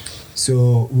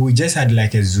 So we just had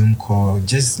like a Zoom call,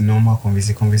 just normal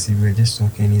conversation. We were just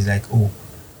talking. He's like, oh,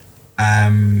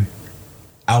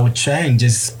 I will try and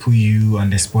just put you on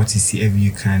the spot to see if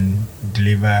you can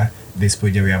deliver this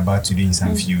project we're about to do in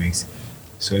some few weeks.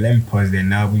 So let me pause there.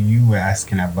 Now, you were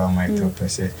asking about my thought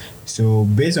process. So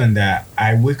based on that,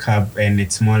 I wake up and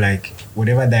it's more like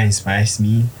whatever that inspires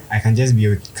me, I can just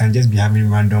be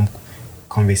having random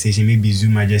conversation. Maybe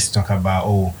Zoom, I just talk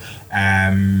about,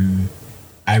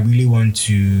 I really want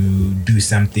to do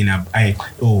something.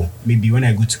 Maybe when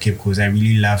I go to Cape Coast, I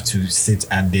really love to sit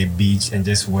at the beach and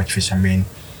just watch fishermen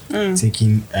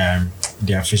taking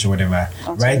their fish or whatever.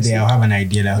 Right there, I'll have an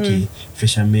idea like, okay,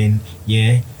 fishermen,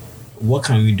 what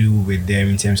can we do with them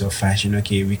in terms of fashion?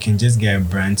 Okay, we can just get a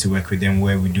brand to work with them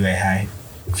where we do a high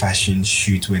fashion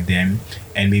shoot with them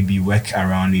and maybe work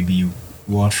around maybe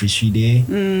World Fishery Day,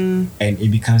 and it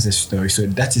becomes a story. So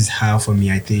that is how, for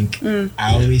me, I think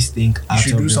I always think you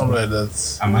should do something like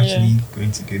that. I'm actually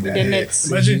going to do that.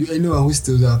 Imagine anyone who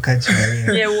still don't catch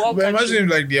it. But imagine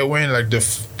like they're wearing like the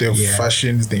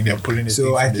fashion thing, they're pulling it.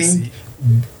 So I think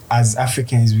as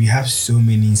Africans, we have so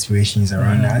many inspirations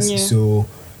around us. Yeah. So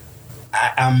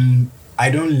I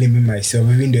don't limit myself,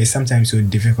 even though it's sometimes so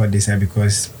difficult this time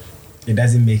because it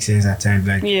doesn't make sense at times,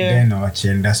 like they're not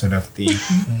and that sort of thing.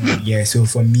 So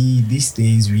for me, these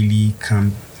things really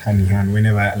come hand in hand.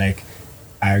 Whenever like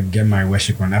I get my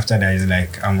worship on, after that is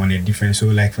like I'm on a different. So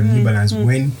like for New Balance,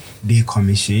 when they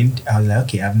commissioned, I was like,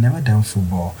 okay, I've never done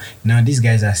football. Now these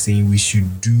guys are saying we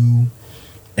should do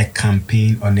a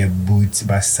campaign on a boot,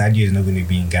 but Sadio is not going to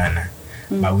be in Ghana.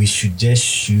 But we should just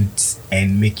shoot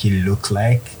and make it look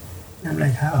like. And I'm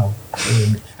like, how?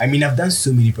 I mean, I've done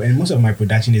so many, and most of my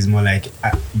production is more like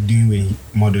doing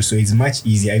with models. So it's much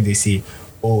easier if they say,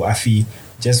 oh, Afi,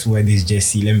 just wear this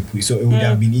jersey, let me put it. So it would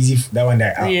have been easy, that one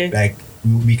that like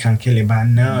we can kill it. But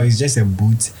now it's just a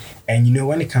boot. And you know,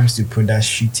 when it comes to product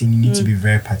shooting, you need to be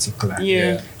very particular.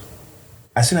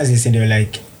 As soon as they said, they were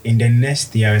like, in the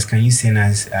next 3 hours, can you send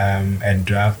us a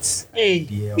draft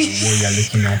idea of what you're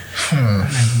looking at?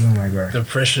 Oh my God. The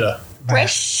pressure.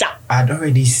 I'd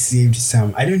already saved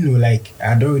some, I'd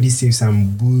already saved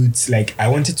some boots. Like, I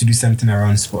wanted to do something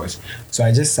around sports. So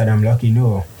I just said, I'm lucky.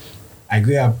 No, I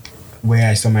grew up where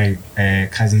I saw my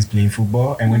cousins playing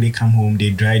football. And when they come home, they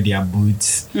dry their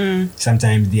boots.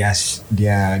 Sometimes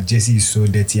their jersey is so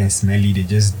dirty and smelly, they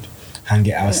just hang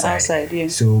it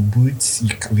outside. So boots,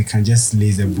 we can just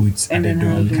lace the boots at the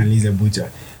door. We can lace the boots.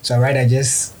 So I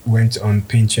just went on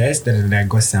Pinterest and I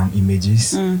got some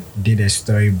images, did a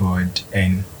storyboard,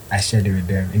 and I shared it with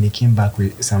them. And they came back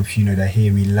with some few that,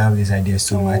 hey, we love this idea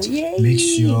so much. Yay. Make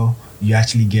sure you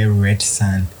actually get red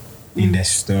sun in the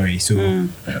story. So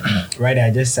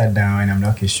I just sat down and I'm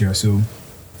not sure. So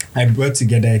I brought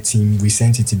together a team. We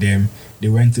sent it to them. They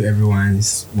went to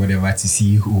everyone's whatever to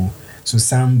see who. So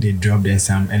some they dropped and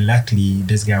some, and luckily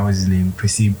this guy was his name,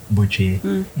 Prissy Boche.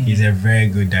 He's a very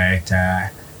good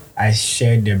director. I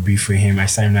shared the brief with him. I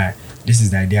said him like, this is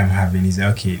the idea I'm having. He's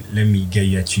like, okay, let me get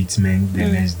you a treatment. The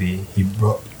next day he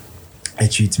brought a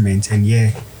treatment, and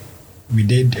we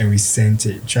did, and we sent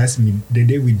it. Trust me, the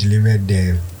day we delivered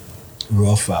the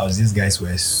raw files, these guys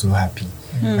were so happy.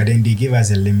 But then they gave us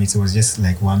a limit. It was just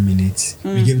like 1 minute.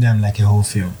 We gave them like a whole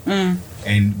film.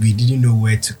 And we didn't know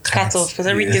where to cut off because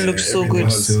everything looked so good. It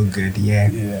was so good,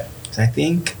 So I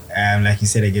think, like you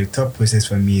said, again, the thought process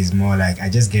for me is more like I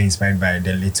just get inspired by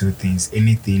the little things.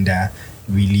 Anything that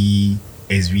really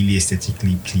is really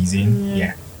aesthetically pleasing.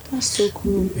 That's so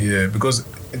cool. Yeah, because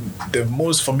the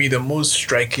most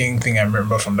striking thing I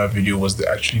remember from that video was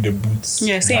actually the boots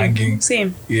hanging.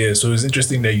 Same. Yeah, so it's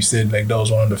interesting that you said like that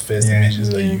was one of the first images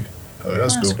that you Oh,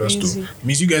 that's dope. That's dope.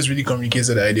 Means you guys really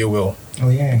communicated the idea well. Oh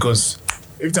yeah. Because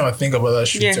every time I think about that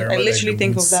shoot, I literally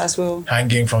think of that as well.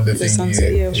 Hanging from the thing.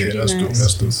 Sunset, Yeah, really that's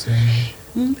nice. dope. That's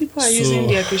dope. People are using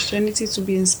their Christianity to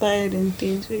be inspired and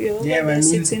things.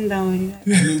 Sitting down. I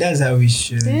mean, that's how we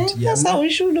should. That's how we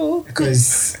should do.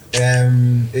 Because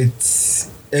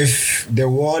it's if the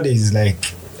world is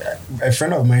like, a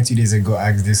friend of mine 2 days ago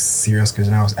asked this serious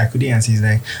question. I couldn't answer. He's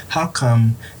like, how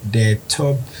come the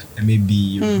top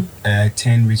maybe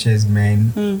 10 richest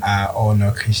men are all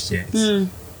not Christians?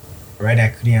 Right? I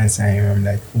couldn't answer him. I'm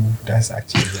like, oh, that's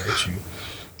actually very true.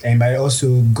 And but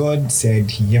also God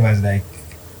said He gave us like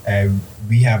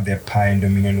we have the power and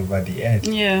dominion over the earth.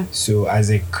 Yeah. So as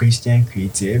a Christian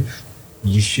creative,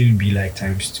 you should be like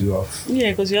 ×2 of. Yeah,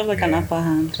 because you have like an upper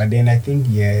hand. But then I think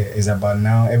it's about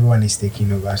now everyone is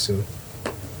taking over, so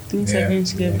things are going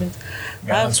to get better.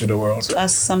 Balance with the world. To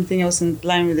ask something else in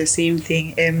line with the same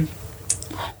thing.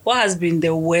 What has been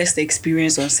the worst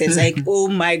experience on set? Like, oh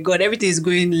my God, everything is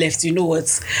going left. You know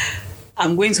what?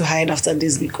 I'm going to hide after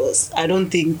this because I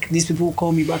don't think these people will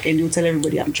call me back and they'll tell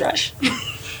everybody I'm trash.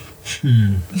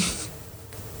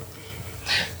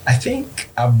 I think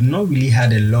I've not really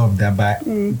had a lot of that, but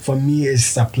for me, it's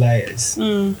suppliers.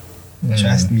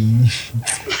 Trust me,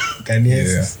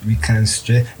 Ghanaians, we can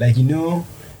stress. Like, you know,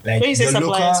 like when you say your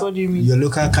suppliers, local, what do you mean? your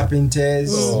local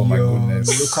carpenters, Oh my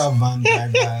goodness. local van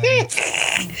drivers.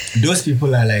 Those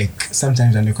people are like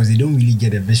sometimes, and because they don't really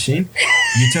get a vision,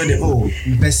 you tell them, oh,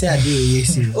 then so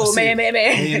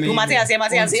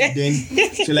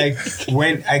like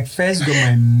when I first got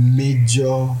my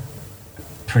major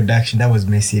production, that was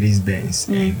Mercedes-Benz,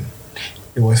 and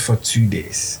it was for 2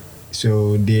 days.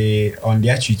 So they on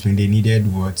their treatment they needed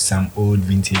some old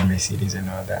vintage Mercedes and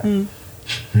all that.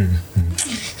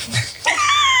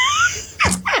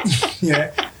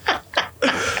 Yeah.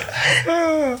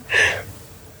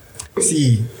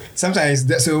 See,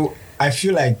 sometimes so I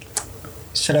feel like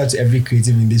shout out to every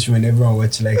creative in this room and everyone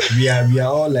watching. Like we are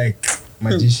all like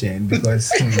magician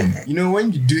because you know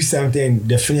when you do something,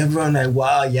 everyone like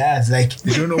wow, yes, like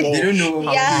They don't know. they don't know.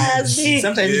 How Yes.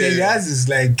 sometimes the yes is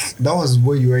like that was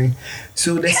what you were in.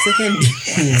 So the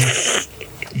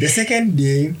second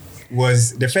day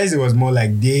was the first day was more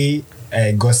like they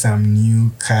got some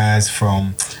new cars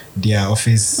from their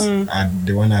office at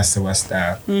the one at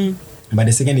Sawastar. But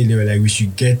the second day they were like we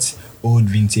should get old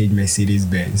vintage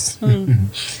Mercedes-Benz.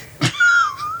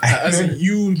 As in,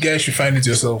 you guys should find it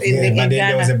yourself. Yeah, in but then there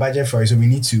Ghana. was a budget for it, so we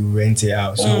need to rent it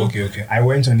out. So Okay. I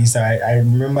went on Insta. I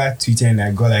remember tweeting and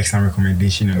I got like some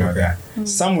recommendation and all that.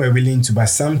 Some were willing to, but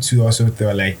some too also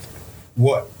thought like,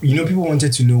 what people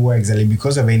wanted to know what exactly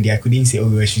because of India. I couldn't say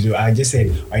what should do. I just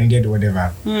said I needed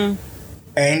whatever.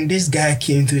 And this guy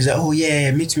came through. He's like, oh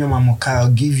yeah, meet me on my car.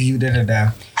 I'll give you da.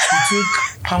 He took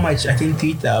how much? I think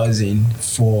 3,000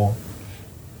 for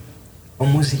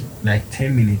almost like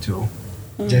 10 minutes or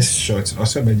just short.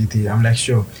 Also budgeted. I'm like,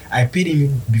 sure. I paid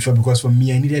him before because for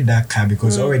me I needed that car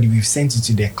because already we've sent it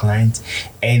to the client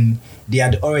and they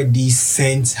had already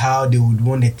sent how they would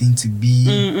want the thing to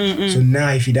be. So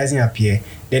now if it doesn't appear,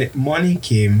 then morning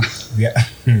came. We are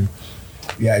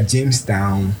at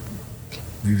Jamestown.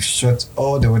 We've shot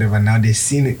all the whatever. Now the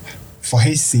scene for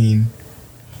his scene,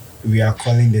 we are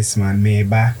calling this man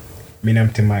Meba.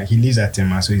 Tema. He lives at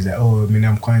Tema, so he's like, oh,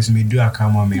 I'm calling, so me do a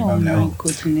come on Meba. I'm like, oh,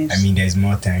 goodness. I mean, there's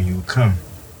more time. You will come.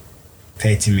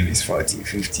 30 minutes, 40,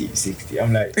 50, 60.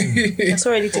 I'm like, That's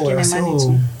already taking the money so,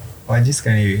 too. I just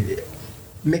can't.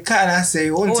 Me can't say,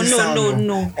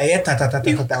 no. Eh, ta. Can't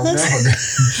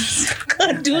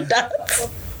do that.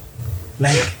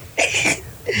 Like,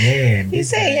 yeah. You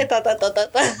say yeah, ta. This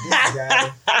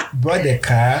guy brought the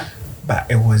car, but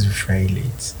it was very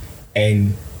late.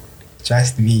 And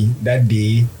trust me, that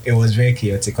day it was very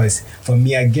chaotic because for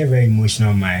me, I get very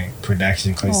emotional on my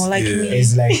production because like me.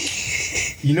 it's like,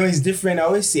 it's different. I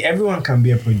always say everyone can be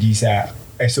a producer.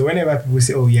 So whenever people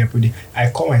say, oh yeah,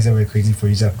 I call myself a creative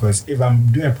producer because if I'm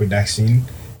doing a production,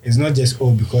 it's not just,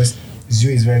 because Zoo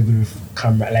is very good with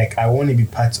camera. Like, I want to be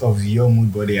part of your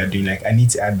mood board that you're doing. Like, I need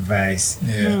to advise.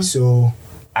 Yeah. So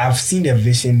I've seen the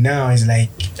vision now. It's like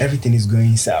everything is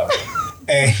going south.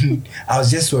 And I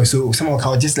was just so somehow I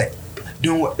was just like,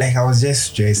 I was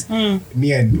just stressed.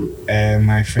 Me and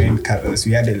my friend Carlos,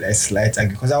 we had a slight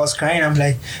argument because I was crying. I'm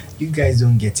like, you guys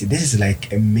don't get it. This is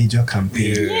like a major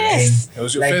campaign. Yes. It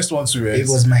was your first one to rest. It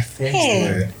was my first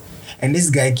one. And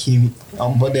this guy came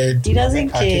on boarded. He doesn't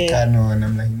care. And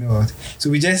I'm like, you know what?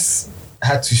 So we just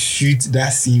had to shoot that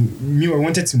scene. I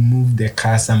wanted to move the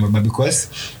car somewhere, but because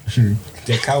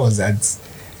the car was at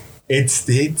 8th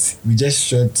State, we just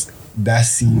shot that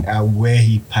scene at where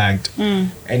he parked.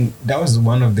 And that was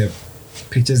one of the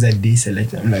pictures that they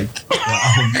select. I'm like,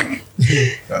 wow.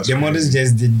 The models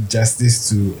just did justice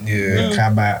to the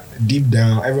car, but deep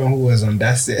down, everyone who was on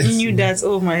that set knew that.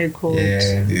 Oh my god!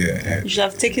 Yeah. You should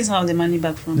have taken some of the money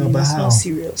back from No, him. but It's how? not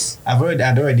serious.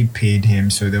 I'd already paid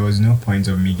him, so there was no point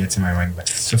of me getting my money back.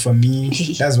 So for me,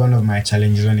 that's one of my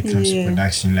challenges when it comes to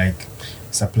production. Like,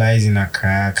 supplies in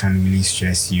Accra can really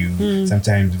stress you.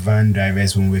 Sometimes van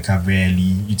drivers won't wake up very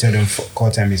early. You tell them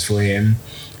call time is 4 a.m.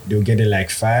 They'll get it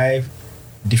like 5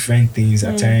 different things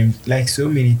at times, like so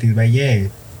many things. But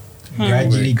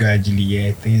gradually,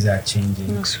 things are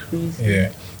changing. That's crazy.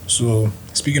 Yeah. So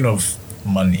speaking of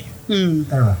money,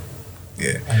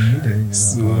 Yeah. I knew that.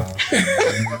 So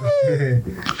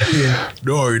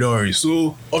don't worry.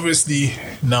 So obviously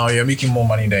now you're making more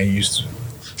money than you used to.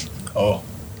 Oh.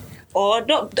 Or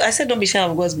don't, I said don't be shy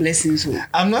of God's blessings. So.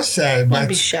 I'm not shy, but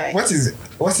be shy. What is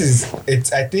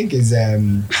it? I think is I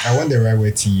want the right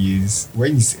word to use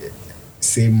when you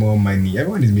say more money.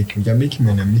 Everyone is making. You're making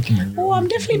money. I'm making money. Oh, I'm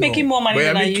definitely making more money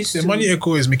than I used to. The money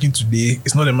Echo is making today,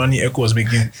 it's not the money Echo was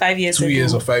making 5 years 2 ago.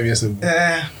 years or 5 years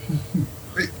ago.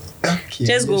 Okay,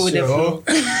 Just go with the flow.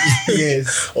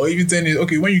 Yes. Or even 10 years.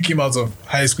 Okay, when you came out of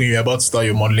high school, you were about to start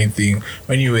your modeling thing.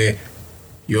 When you were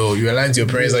lying to your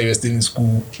parents that you were still in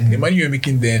school. The money you were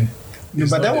making then. No,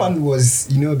 but that one was,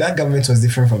 that government was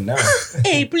different from now.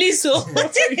 Hey, please, so.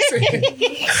 Okay,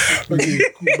 cool.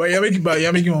 But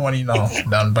you're making more money now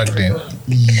than back then.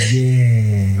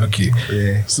 Yeah. Okay.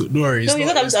 Yeah. So don't worry. No, you're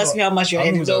not going to ask me how much you're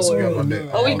earning. Don't worry.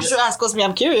 Oh, you should ask us me.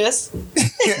 I'm curious.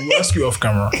 We'll ask you off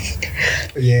camera.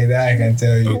 Yeah, that I can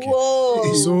tell you. Okay.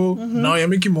 Whoa. So now you're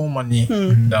making more money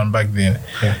than back then.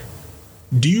 Yeah.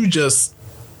 Do you just,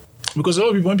 because a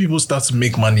lot of people, when people start to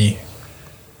make money,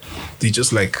 they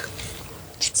just like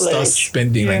start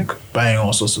spending, like buying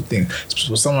all sorts of things.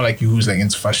 So someone like you who's like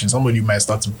into fashion, somebody might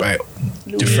start to buy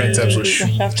different types of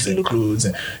shoes and clothes,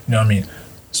 and you know what I mean.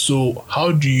 So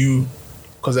how do you?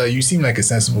 Because you seem like a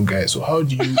sensible guy. So how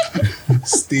do you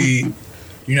stay?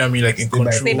 You know what I mean, like in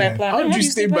control. Stay by plan. How do you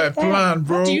stay by plan,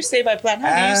 bro? How do you stay by plan?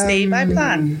 How do you stay by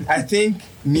plan? I think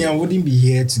me, I wouldn't be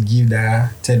here to give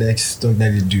that TEDx talk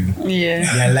that they do. Yeah.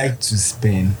 I like to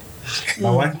spend.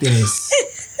 But one thing is,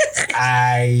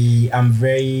 I am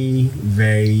very,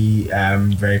 very,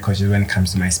 very cautious when it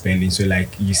comes to my spending. So,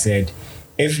 like you said,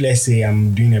 if let's say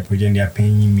I'm doing a project, they're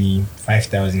paying me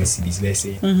 5,000 cedis, let's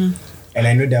say, and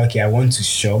I know that I want to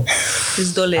shop.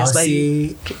 It's dollars,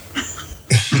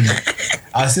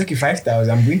 I'll say, okay, 5,000.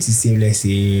 I'm going to save, let's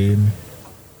say,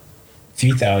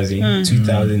 3,000.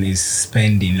 2,000 is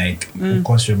spending. Like,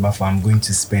 cost buffer, I'm going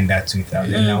to spend that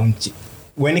 2,000.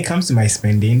 When it comes to my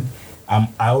spending, I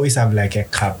always have like a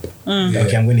cap.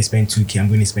 Okay, I'm going to spend 2K. I'm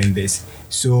going to spend this.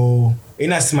 So,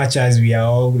 in as much as we are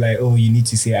all like, oh, you need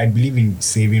to say, I believe in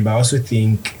saving, but I also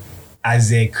think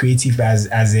as a creative, as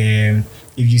a,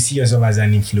 if you see yourself as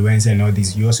an influencer and all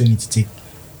this, you also need to take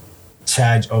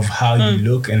charge of how you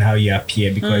look and how you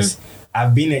appear, because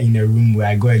I've been in a room where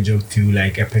I got a job through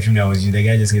like a perfume that I was using. The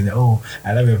guy just says, oh,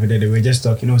 I love your product. They were just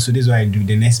talking, so this is what I do.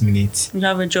 The next minute, you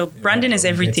have a job. Branding is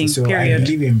everything, so period. I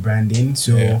believe in branding.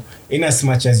 So in as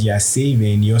much as you are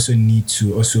saving, you also need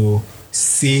to also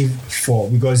save for,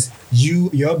 because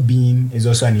your being is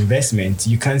also an investment.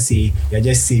 You can't say you're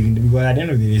just saving, because at the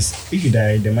end of the day, if you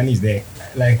die, the money is there.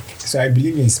 Like, so I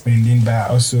believe in spending, but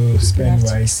also spend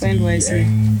wisely.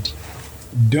 And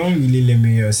don't really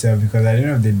limit yourself, because at the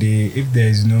end of the day, if there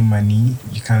is no money,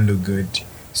 you can't look good.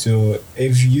 So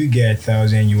if you get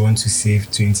 1,000, you want to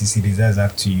save 20 cedis, that's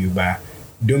up to you. But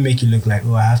don't make it look like,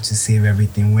 oh, I have to save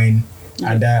everything, when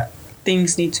other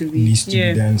things need to be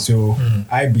done. So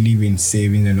I believe in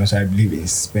saving, and also I believe in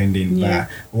spending. But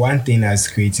one thing as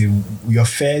creative, your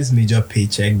first major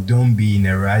paycheck, don't be in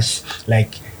a rush.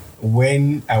 Like,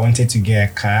 when I wanted to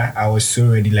get a car, I was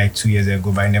so ready like 2 years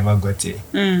ago, but I never got it.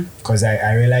 Because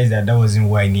I realized that wasn't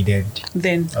what I needed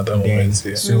then. At that moment,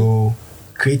 So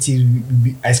creative,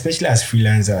 especially as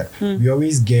freelancer, we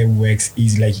always get works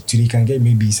easy. Like today you can get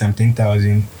maybe some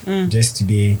 10,000 just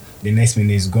today, the next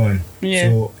minute is gone.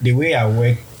 So the way I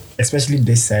work, especially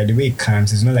this side, the way it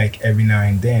comes, it's not like every now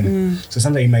and then. So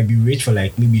sometimes you might be rich for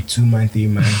like maybe 2 months, 3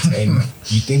 months, and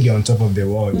you think you're on top of the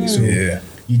world. So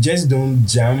you just don't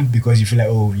jump because you feel like,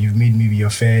 oh, you've made maybe your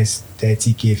first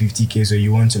 30K, 50K, so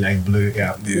you want to like blow it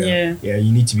up. Yeah,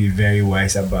 you need to be very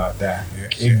wise about that.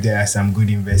 If there are some good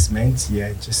investments,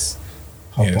 just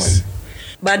hop on.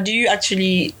 But do you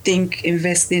actually think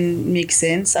investing makes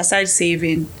sense aside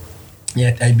saving?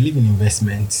 Yeah, I believe in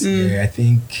investments. I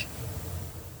think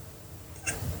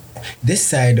this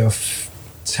side of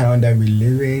town that we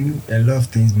live in, a lot of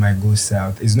things might go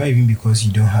south. It's not even because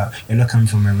you're not coming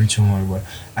from a rich home, but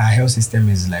our health system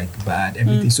is like bad,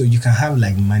 everything. So you can have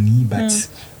like money, but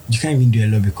you can't even do a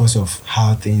lot because of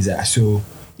how things are. So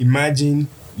imagine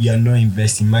you are not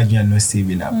investing, imagine you are not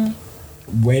saving up.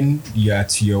 When you are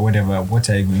to your whatever, what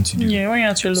are you going to do? Yeah, when you're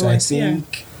at your lowest. So I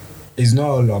think it's not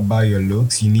all about your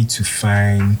looks. You need to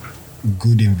find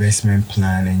good investment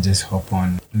plan and just hop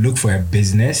on. Look for a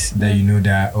business that you know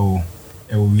that,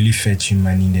 it will really fetch you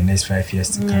money in the next 5 years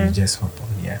to come. Just hop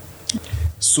on,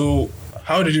 So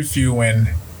how did you feel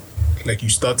when like you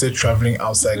started traveling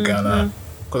outside Ghana?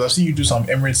 Because I've seen you do some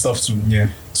Emirates stuff too. Yeah.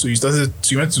 So you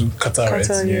went to Qatar,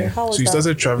 right? Yeah. How was so you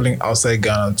started traveling outside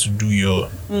Ghana to do your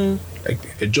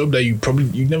like a job that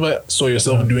you never saw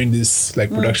yourself doing this like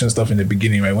production stuff in the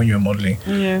beginning, right? When you were modeling.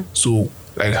 Yeah. So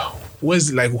like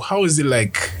how is it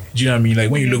like? Do you know what I mean?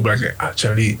 Like when you look back, like,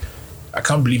 actually, I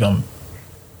can't believe I'm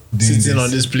sitting on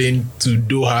this plane to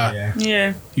Doha.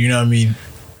 Yeah. You know what I mean?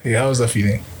 Hey, how was that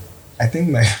feeling? I think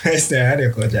my first time I had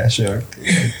a culture shock.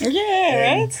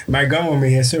 Right? My grandmama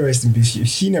here, so rest in peace,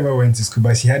 she never went to school,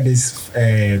 but she had this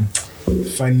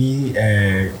funny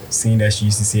saying that she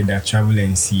used to say that travel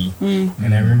and see.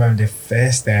 And I remember the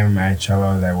first time I traveled,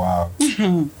 I was like, wow,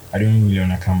 I don't really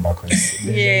want to come back.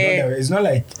 It's not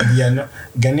like we are not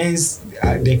Ghanaians,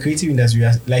 the creative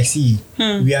industry,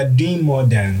 we are doing more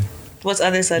than what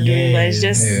others are doing, but it's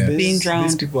just being drowned.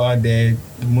 These people out there,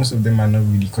 most of them are not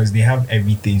really, because they have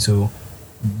everything. So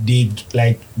they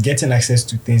like getting access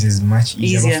to things is much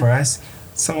easier. But for us,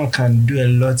 someone can do a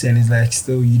lot and it's like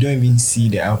still you don't even see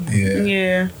the output.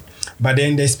 Yeah. But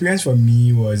then the experience for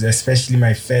me was especially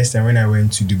my first time when I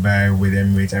went to Dubai with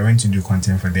Emirates. I went to do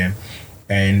content for them.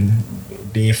 And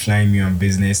they flying me on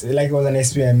business. Like it was an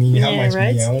experience. I mean, how much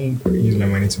money? I won't use my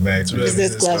money to buy it.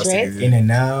 Business class, right? In and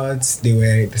out.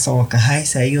 Someone can, hi,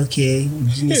 sir, are you okay?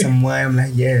 Do you need some wine? I'm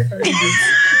like, yeah.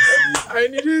 I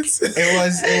need it.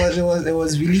 It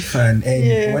was really fun.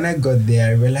 And when I got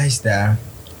there, I realized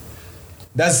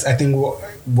that's I think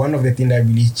one of the things that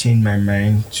really changed my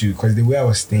mind too, because the way I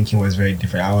was thinking was very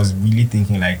different. I was really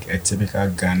thinking like a typical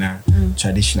Ghana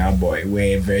traditional boy,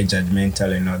 where very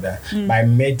judgmental and all that. But I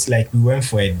met, we went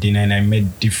for a dinner and I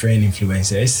met different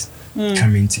influencers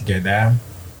coming together.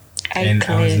 I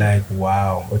was like,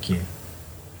 wow, okay.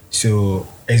 So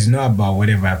it's not about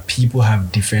whatever. People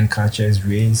have different cultures,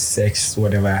 race, sex,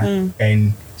 whatever.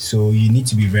 And so you need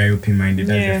to be very open-minded.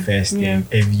 That's the first thing.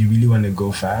 If you really want to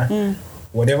go far,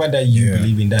 whatever that you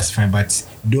believe in, that's fine. But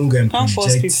don't go and project.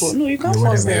 Force people. No, you can't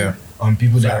force them. On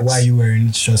people that, why are you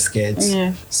wearing short skirts?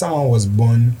 Someone was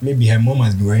born, maybe her mom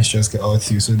has been wearing short skirts all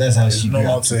through, so that's how she grew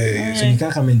up. So you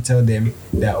can't come and tell them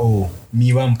that,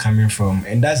 me, where I'm coming from.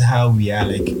 And that's how we are,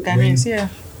 like, when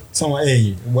someone,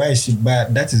 hey, why is she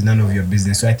bad? That is none of your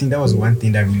business. So I think that was one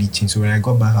thing that really changed. So when I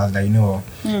got back, I was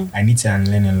like, I need to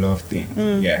unlearn a lot of things.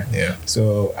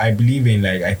 So I believe in,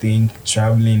 I think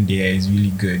traveling there is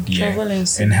really good.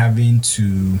 And having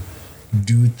to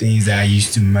do things that I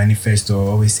used to manifest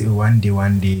or always say, one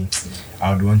day,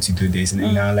 I would want to do this.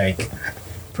 And now,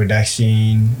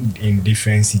 production in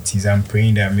different cities, I'm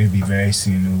praying that maybe very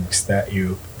soon we'll start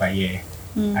Europe. But I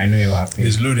know it will happen.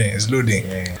 It's loading.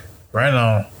 Yeah. Right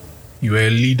now, you are a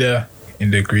leader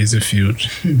in the creative field.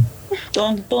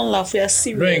 Don't laugh, we are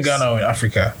serious. Not in Ghana or in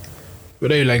Africa.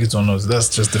 Whether you like it or not, that's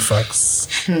just the facts.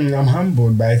 I'm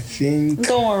humbled, but I think...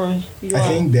 Don't worry. I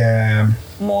think there are...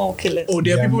 more killers. Oh,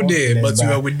 there are people there, but you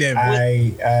are with them.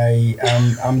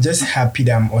 I'm just happy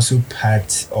that I'm also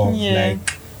part of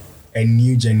a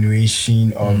new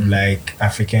generation of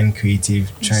African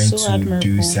creative trying to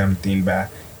do something. But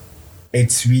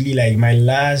it's really my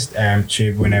last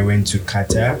trip when I went to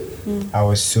Qatar, I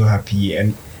was so happy.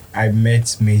 And I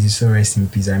met, may he so rest in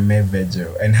peace, I met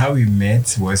Virgil. And how we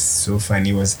met was so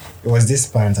funny. It was this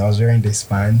pants. I was wearing this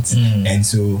pants. And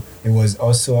so it was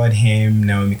also at him,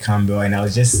 Naomi Campbell. And I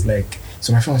was just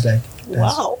so my friend was like,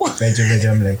 wow.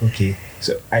 Virgil. I'm like, okay.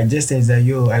 So I just said that,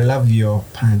 yo, I love your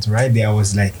pants. Right there, I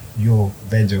was like, yo,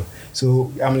 Virgil.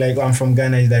 So I'm like, I'm from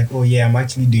Ghana. He's like, oh yeah, I'm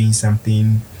actually doing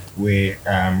something where,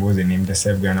 what's the name? The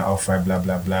Self Ghana offer, blah,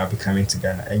 blah, blah, be coming to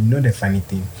Ghana. And you know the funny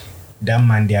thing? That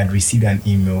Monday, I'd received an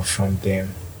email from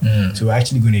them. So we're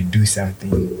actually going to do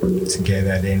something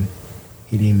together. Then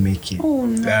he didn't make it. Oh,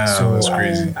 no. Damn, so that's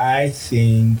crazy. I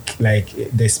think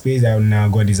the space that now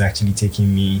God is actually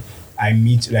taking me, I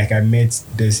met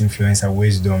this influencer,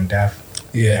 Wisdom, that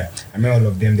I met all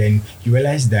of them. Then you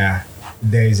realize that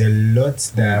there is a lot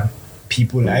that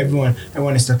people, everyone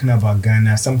is talking about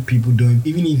Ghana. Some people don't,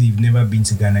 even if they've never been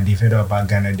to Ghana, they've heard about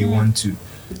Ghana, they want to.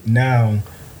 Now,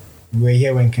 we were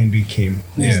here when Kendrick came.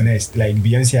 Who's next? Like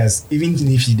Beyonce has, even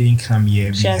if she didn't come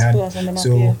here, she has put us on the map,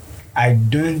 so I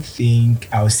don't think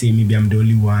I'll say maybe I'm the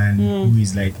only one who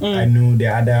is like, I know the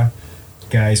other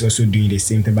guys also doing the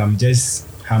same thing, but I'm just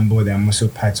humble that I'm also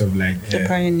part of like the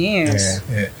pioneers.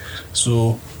 Yeah.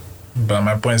 So, but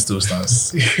my point still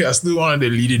stands. You're still one of the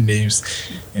leading names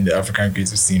in the African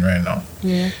creative scene right now.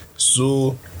 Yeah.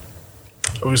 So,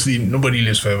 obviously, nobody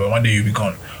lives forever. One day you'll be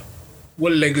gone.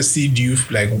 What legacy do you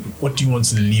like? What do you want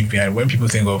to leave behind? When people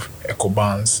think of Echo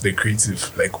Barnes, the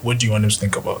creative, like, what do you want them to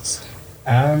think about?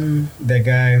 The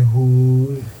guy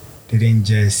who didn't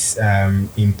just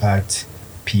impact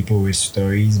people with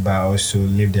stories, but also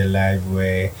lived a life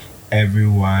where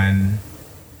everyone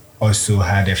also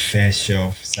had a fair share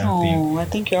of something. Oh, I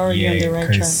think you're already on the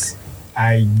right track.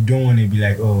 I don't want to be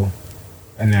like, oh,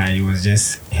 nah, it was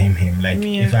just him. Like,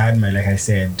 if I had like I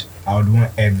said, I would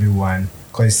want everyone,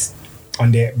 because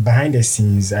on the behind the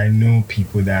scenes, I know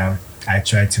people that I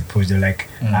try to push. They're like,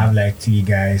 I have like 3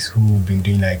 guys who've been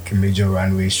doing like major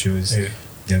runway shows. Yeah.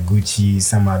 The Gucci,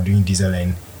 some are doing diesel,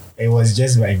 and it was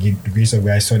just like the grace of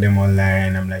God. I saw them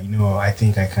online. I'm like, I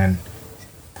think I can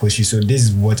push you. So this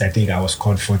is what I think I was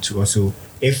called for to also.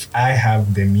 If I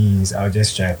have the means, I'll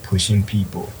just try pushing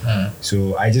people.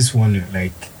 So I just want to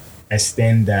like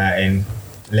extend that and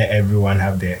let everyone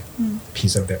have their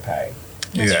piece of the pie.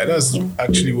 That's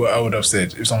actually what I would have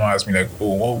said if someone asked me like,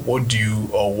 oh, what do you,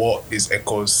 or what is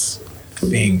Echo's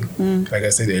thing? Like I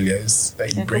said earlier, is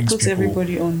that he brings puts people,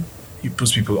 everybody on. He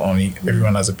puts people on.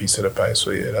 Everyone has a piece of the pie.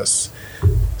 So that's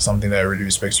something that I really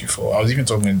respect you for. I was even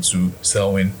talking to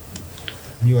Selwyn.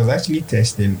 He was actually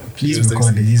testing. Please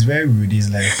record it. He's very rude. He's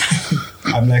like,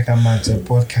 I'm at a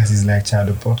podcast. He's like, child,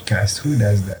 a podcast. Who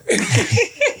does that?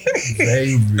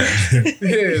 Very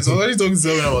rude. So I was talking to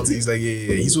Selwyn about it. He's like,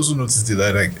 he's also noticed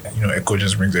that like, Echo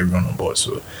just brings everyone on board.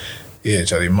 So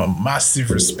Charlie, massive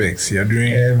respect. You're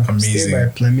doing amazing. Stay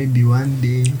by plan. Maybe one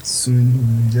day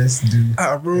soon we'll just do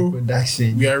bro,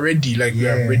 production. We are ready. We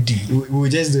are ready. We'll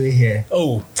just do it here.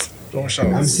 Oh, don't shout.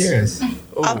 I'm serious.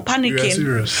 I'm panicking.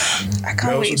 Serious. I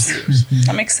can't wait.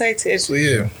 I'm excited. So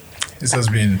this has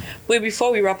been. Wait,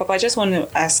 before we wrap up, I just want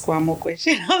to ask one more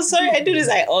question. I'm sorry, I do this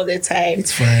all the time.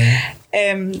 It's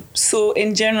fine. So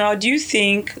in general, do you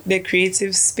think the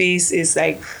creative space is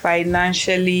like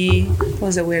financially,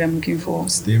 what's the word I'm looking for?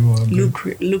 Stable.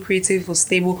 Lucrative or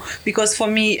stable? Because for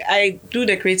me, I do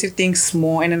the creative thing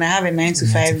small and then I have a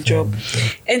 9-to-5 job.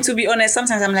 And to be honest,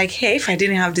 sometimes I'm like, hey, if I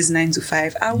didn't have this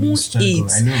 9-to-5, I won't eat.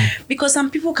 I know. Because some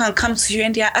people can come to you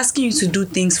and they are asking you to do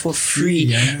things for free.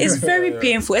 Yeah. It's very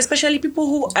painful, especially people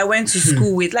who I went to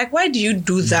school with. Like, why do you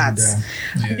do that?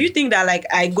 Yeah. Do you think that like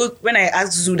when I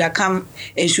ask Zuda come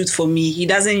and shoot for me, he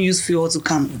doesn't use fuel to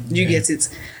come? Do you get it?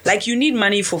 Like, you need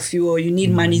money for fuel, you need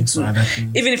money to,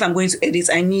 even if I'm going to edit,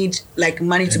 I need like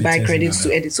money to buy credits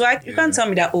to edit. So you can't tell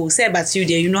me that, say about you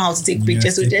there, you know how to take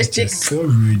pictures, so just check. So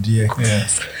rude, do you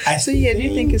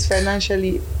think it's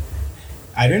financially?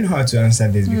 I don't know how to answer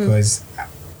this because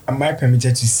am I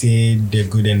permitted to say the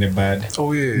good and the bad?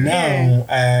 Oh yeah. Now,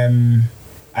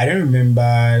 I don't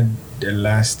remember the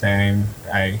last time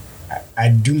I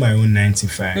do my own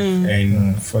 9-to-5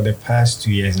 and for the past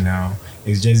 2 years now,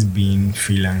 it's just been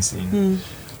freelancing.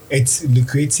 It's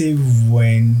lucrative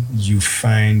when you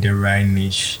find the right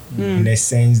niche in the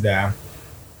sense that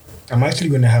I'm actually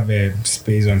going to have a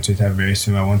space on Twitter very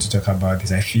soon. I want to talk about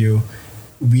this. I feel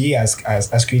we as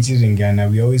creatives in Ghana,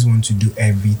 we always want to do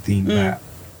everything, but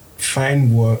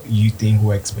find what you think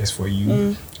works best for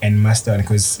you and master it.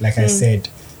 Because like I said,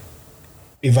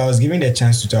 if I was given the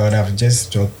chance to talk, I would have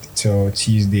just talked till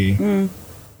Tuesday.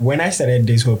 When I started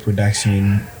this whole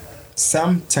production,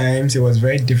 sometimes it was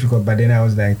very difficult, but then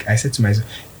I said to myself,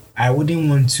 I wouldn't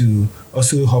want to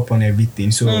also hop on everything.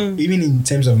 So even in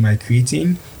terms of my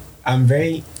creating, I'm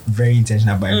very, very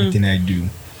intentional about everything I do.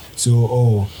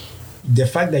 So, the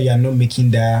fact that you are not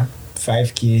making that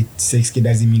 5K, 6K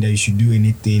doesn't mean that you should do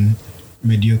anything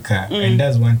mediocre. And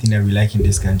that's one thing that we like in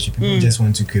this country. People just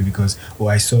want to create because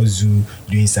I saw Zoo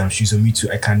doing some shoes, so me too,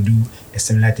 I can do a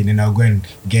similar thing, and I'll go and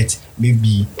get,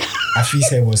 maybe Afi's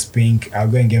hair was pink, I'll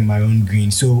go and get my own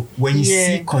green. So when you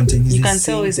see content, you can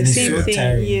tell it's the same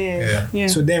thing. Yeah.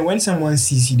 So then when someone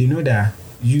sees you, they know that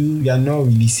you are not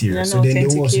really serious, so then they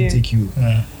will also take you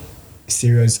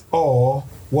serious. Or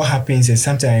what happens is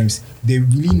sometimes they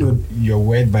really know your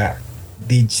word, but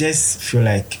they just feel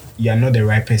like you are not the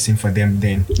right person for them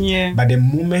then. But the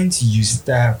moment you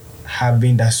start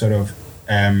having that sort of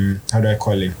how do I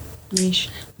call it,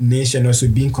 niche, and also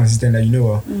being consistent, that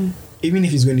even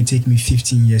if it's going to take me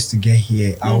 15 years to get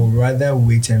here, I would rather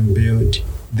wait and build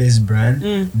this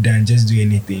brand than just do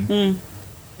anything.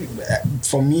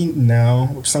 for me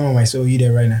now, some of my soul you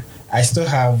there right now, I still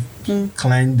have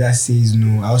client that says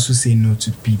no. I also say no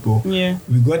to people. Yeah.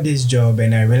 We got this job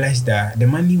and I realized that the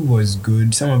money was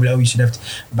good. Some of it we should have,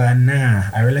 but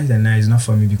I realized that it's not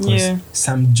for me because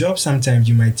some jobs sometimes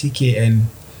you might take it and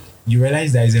you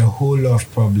realize there's a whole lot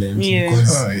of problems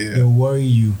because they worry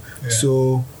you. Yeah.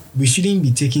 So we shouldn't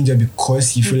be taking job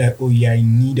because you feel like, oh, you're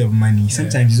in need of money.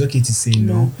 Sometimes it's okay to say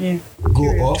no. Yeah. Go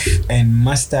off and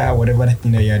master whatever the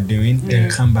thing that you're doing, then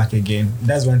come back again.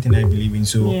 That's one thing I believe in.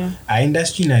 So our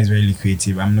industry now is very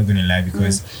lucrative. I'm not gonna lie,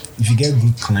 because if you get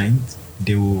good clients,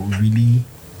 they will really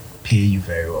pay you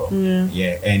very well.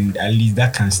 Yeah, and at least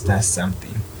that can start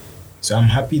something. So I'm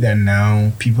happy that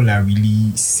now people are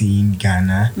really seeing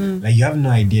Ghana. Like, you have no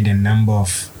idea the number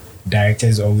of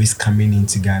directors always coming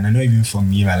into Ghana, not even for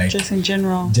me, but like just in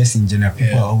general,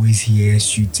 people are always here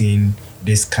shooting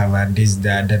this cover, this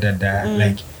that.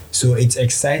 Like, so it's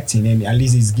exciting, and at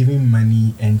least it's giving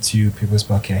money into people's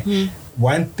pocket.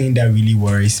 One thing that really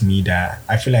worries me, that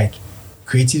I feel like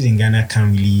creatives in Ghana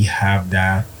can't really have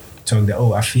that talk that,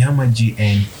 oh, I feel how much you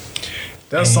earn.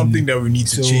 That's something that we need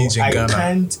to change in Ghana. I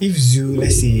can't, if Zoo,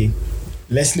 let's say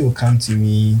Leslie will come to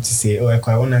me to say, oh,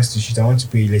 I want us to shoot, I want to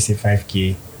pay you, let's say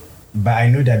 5K. But I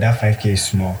know that 5K is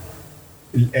small.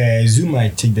 Zoo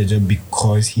might take the job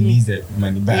because he needs the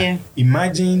money. But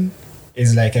imagine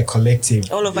it's like a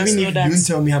collective. All of us know that. You don't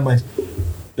tell me how much.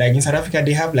 Like in South Africa,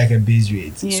 they have like a base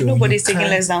rate. Yeah, so nobody's taking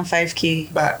less than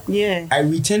 5K. But I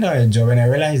returned out a job and I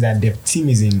realized that the team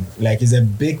is in, like, it's a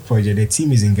big project. The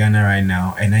team is in Ghana right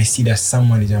now. And I see that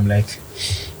someone is, I'm like,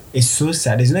 it's so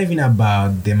sad. It's not even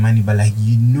about the money, but like,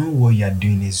 you know what you're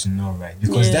doing is not right,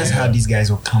 because that's how these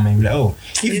guys will come and be like, oh,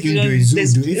 if you can do it,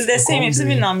 Zoom do it. It's the same. It's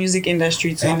even in our music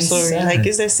industry too. I'm sorry, like,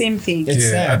 it's the same thing. It's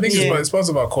sad. I think it's part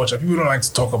of our culture. People don't like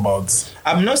to talk about.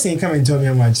 I'm not saying come and tell me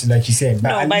how much, like you said,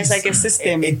 but it's like a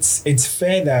system. It's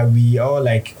fair that we all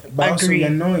like. But also we are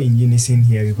not in unison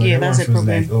here, because that's a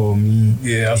problem. Like, oh, me,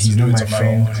 he's not my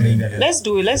friend. Let's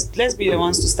do it. Let's be the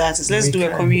ones to start it. Let's do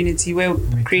a community where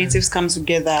creatives come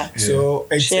together. So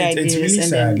it's really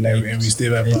sad. Like, and we stay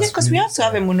by because we have to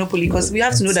have a monopoly, because we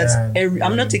have to know that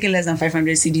I'm not taking less than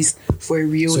 500 CDs for a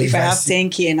reel. So if I have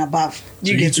 10K and above,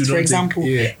 do you get it? For example,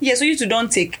 so you two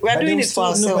don't take. We are doing it for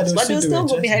ourselves, but they'll still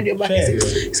go behind your back.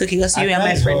 It's okay, because you are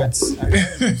my friend.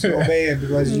 So obey it,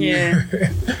 because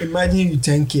imagine you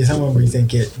 10K. Someone brings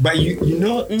 10K, but you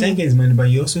know 10K is money, but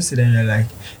you also sit there and you're like,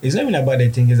 it's not even about the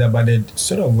thing, it's about the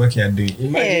sort of work you're doing.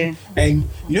 Imagine, and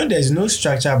you know, there's no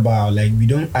structure about, like, we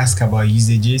don't ask about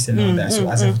usages and all that. So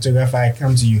as a photographer, I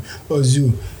come to you, oh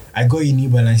Zoo, I got you New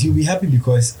Balance. You'll be happy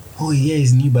because, oh yeah,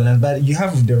 it's New Balance, but you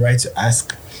have the right to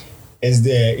ask, is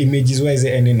the images, where is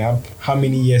it ending up, how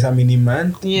many years, how many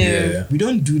months? We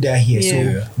don't do that here.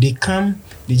 So they come,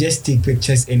 they just take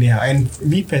pictures anyhow. And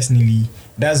me personally,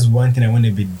 that's one thing I want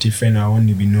to be different, or I want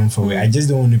to be known for. I just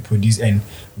don't want to produce and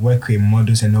work with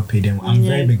models and not pay them. I'm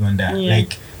very big on that.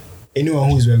 Like, anyone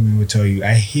who's working with me will tell you,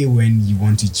 I hate when you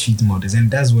want to cheat models, and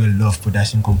that's where a lot of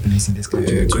production companies in this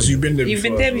country. Because you've been there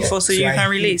before, so you can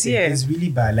relate. It's really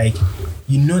bad. Like,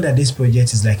 you know that this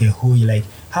project is like a whole, like,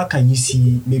 how can you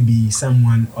see maybe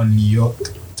someone on New York,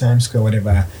 Times Square,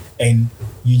 whatever, and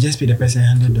you just pay the person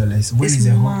 $100? When is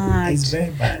it home? It's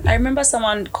very bad. I remember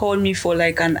someone called me for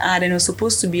like an ad, and it was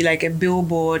supposed to be like a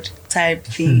billboard type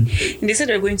thing. And they said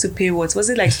they were going to pay what? Was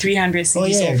it like 300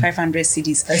 CDs or 500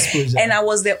 CDs? And I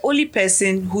was the only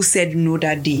person who said no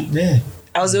that day.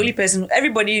 I was the only person.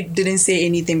 Everybody didn't say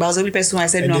anything, but I was the only person who I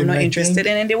said, no, I'm not interested.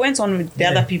 And then they went on with the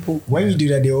other people. When you do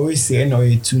that, they always say, no,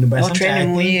 you're too. But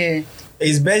sometimes I think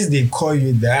it's best they call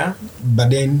you there, but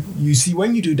then you see,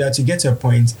 when you do that, you get to a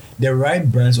point, the right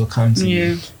brands will come to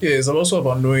you. Yeah, it's also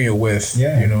about knowing your worth,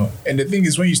 you know. And the thing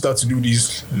is, when you start to do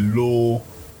these low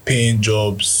paying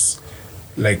jobs,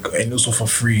 like, and also for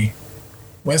free,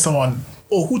 when someone,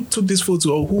 oh, who took this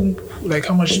photo, or who, like,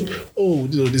 how much, oh,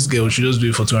 this girl, she just do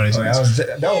it for 200 cents.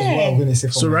 That was what I was going to say.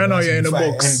 So right now you're in the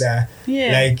box.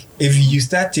 Like, if you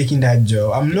start taking that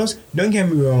job, don't get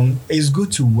me wrong, it's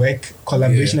good to work,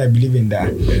 collaboration, I believe in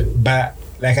that. But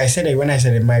like I said, when I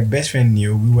said it, my best friend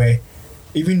knew, we were,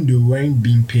 even though we weren't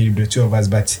being paid, the two of us,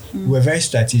 but we were very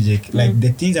strategic. Like, the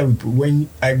things that we put, when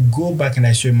I go back and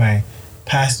I show my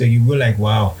past, you go like,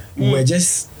 wow, we were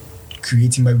just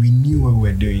creating, but we knew what we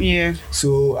were doing.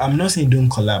 So I'm not saying don't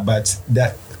collab, but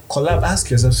that collab, ask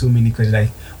yourself so many questions, like,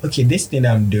 okay, this thing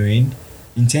I'm doing,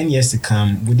 in 10 years to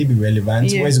come, would it be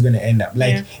relevant? Where's it going to end up?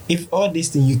 Like, if all these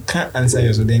things you can't answer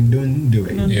yourself, then don't do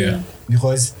it.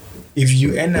 Because if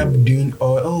you end up doing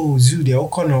Zoo, they're all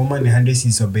calling woman 100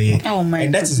 cents obey. Oh my!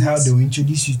 And that is how they will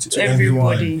introduce you to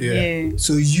everybody. Everyone. Yeah.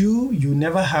 So you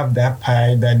never have that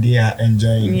pie that they are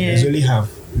enjoying. Yeah. You only have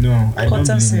I don't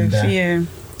believe in that.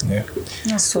 Yeah.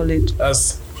 That's solid.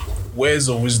 That's words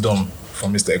of wisdom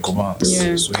from Mr. Ecobans.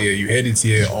 Yeah. So you heard it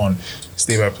here on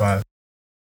Stay by Plan.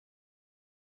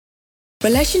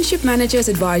 Relationship managers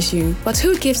advise you, but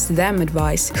who gives them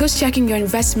advice? Who's checking your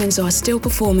investments are still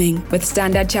performing? With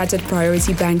Standard Chartered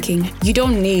Priority Banking, you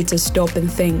don't need to stop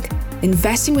and think.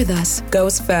 Investing with us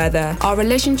goes further. Our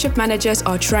relationship managers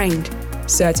are trained,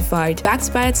 certified,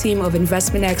 backed by a team of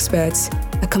investment experts,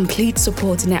 a complete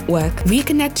support network. We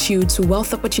connect you to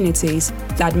wealth opportunities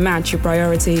that match your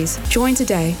priorities. Join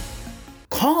today.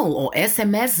 Call or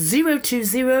SMS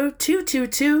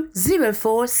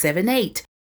 020-222-0478.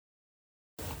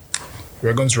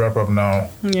 We're going to wrap up now.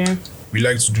 Yeah. We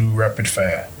like to do rapid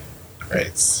fire,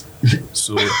 right?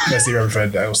 So let's say rapid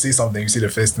fire. I will say something. You say the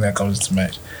first thing that comes to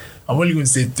mind. I'm only going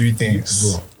to say 3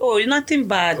 things. Oh, nothing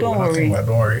bad. Don't worry. Don't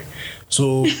worry.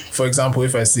 So, for example,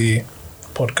 if I say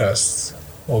podcast,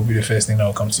 what will be the first thing that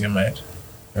will come to your mind?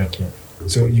 Okay.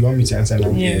 So you want me to answer now?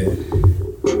 Yeah.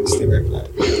 Stay by Plan.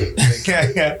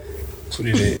 Put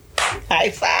it there. High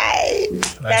five.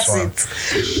 Nice That's one.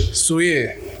 it. So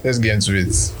let's get into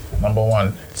it. Number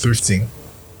 1, thrifting.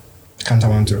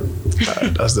 Cantamanto.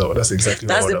 That's exactly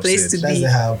That's what the I've place said. to That's be. the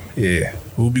help. Yeah,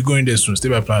 we'll be going there soon. Stay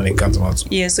by Plan in Cantamanto.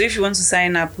 Yeah, so if you want to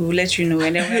sign up, we'll let you know.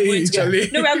 And then we're going Charlie.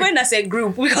 to we are going as a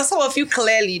group because some of you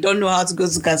clearly don't know how to go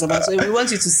to Casamance. So we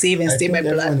want you to save and I stay think by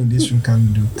everyone Plan. in this room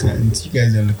can do cans. You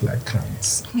guys don't look like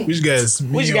cans. Which guys?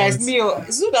 Which guys? Me or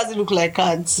Zoo doesn't look like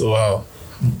cans. Oh, wow.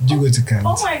 Do you go to cans?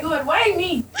 Oh my god, why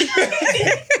me?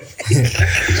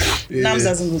 Nams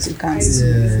doesn't go to cans.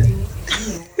 Yeah.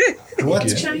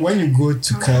 When you go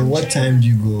to Cannes, what time do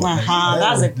you go? That's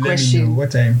a Let me question. know.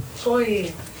 What time? Oh yeah.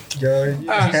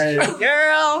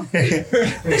 Girl.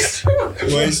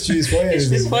 Well, it's choose 4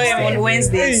 It's 4 a.m. on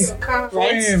Wednesdays.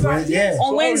 Right? Yeah.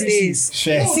 On Wednesdays.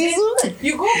 Sure.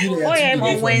 You go 4 a.m.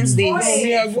 on Wednesdays.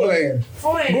 Me, I go like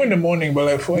 4 go in the morning, but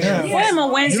like 4 a.m. 4 a.m.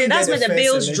 on Wednesday. You That's get when the the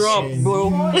bills first drop, selection. bro.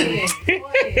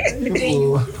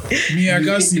 Me, I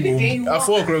can't see, bro. At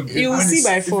 4 o'clock, You will see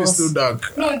by if 4. it's still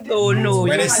dark. Oh no.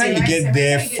 By You the time you get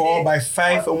there, 4 by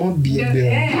 5, I won't be there.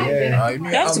 Yeah. I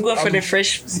mean, have to go for the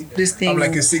fresh this thing. I'm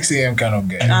like a 6 a.m. kind of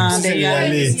guy. Then you are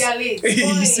late. You are late.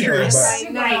 You serious? By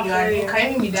 9, you are late.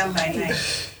 Can you be done by 9?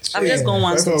 I've just gone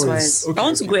once or That's twice. always- I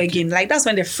want to go again. Like that's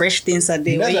when the fresh things are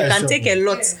there. Where you That's can our take a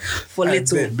lot for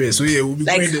little. Bet. So we'll be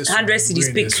Like going there soon. 100 cities,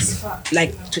 Going there pick soon.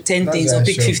 like 10 That's things or our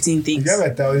pick shop. 15 If things. you have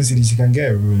 1,000 cities, you can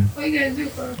get a room. What you guys do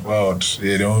for? Wow.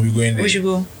 Yeah, then we'll be going there. We should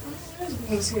go.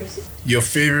 Seriously. Your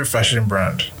favorite fashion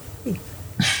brand?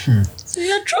 So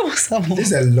you're troublesome.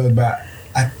 There's a lot, but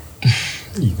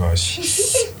gosh.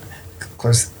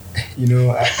 Because,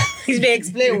 He's been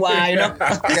explain why,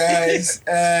 guys,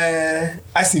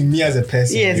 I see me as a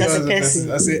person. Yes, You as know, a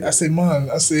person. I say, man.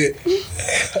 I say,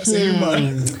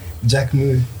 human. Jack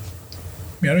Moon.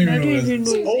 Me, I don't even know. don't that. even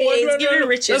know. Oh, It's wait, giving no.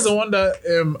 riches. That's the one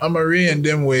that Amari and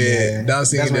them were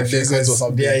dancing That's in the my favorite, desert or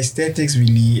something. their aesthetics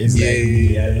really is Yeah, like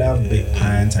me. I love big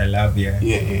pants. I love Yeah.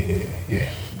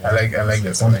 I like that. I like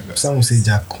that. Some will say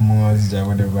Jack Moss, Jack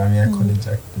whatever. I mean, I call it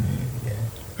Jack Moon.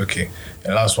 Yeah. Okay.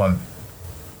 And last one.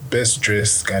 Best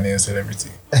dressed Ghanaian celebrity.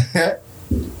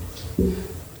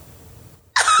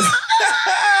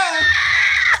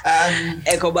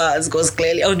 Ecobans goes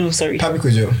clearly. Oh no, sorry. Papi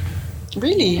Kojo.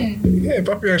 Really? Yeah,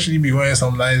 Papi actually be wearing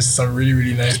some really,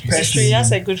 really nice That's pieces. true. He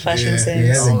has a good fashion Yeah, sense. He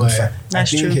has a Oh, good yeah. I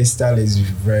That's think true. his style is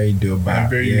very dope, but And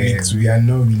very unique too. we are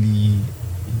not really,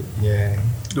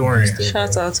 Don't worry.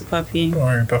 Shout out to Papi. Don't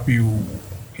worry, Papi.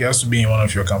 He has to be in one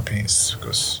of your campaigns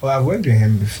because. Well, I've worked with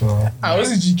him before. I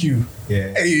was in GQ.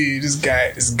 Yeah. Hey, this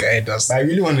guy does. But I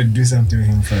really want to do something with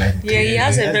him for like. Yeah, he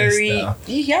has a very style.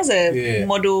 he has a Yeah.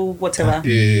 model whatever.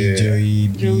 Yeah.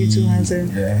 Joey too has it.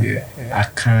 Yeah. I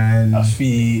can.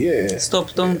 Afi, yeah.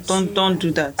 Stop! Don't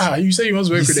do that. You said you want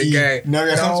to work with a guy. No,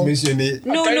 you're not to mention it.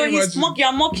 No, Can you he's imagine?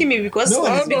 you're mocking me because No,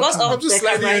 I'm because not. I'm of just the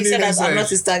sliding camera. He your said name that I'm not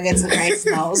his target right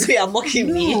now, so you're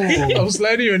mocking me. I'm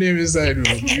sliding your name inside.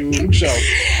 You look sharp.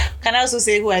 Can I also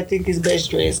say who I think is best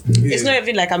dressed? It's not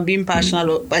even like I'm being partial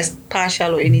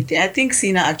or anything. I think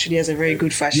Sina actually has a very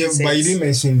good fashion Yeah, sense. but you didn't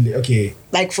mention. Okay.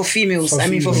 Like for females, For I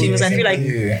females, I feel like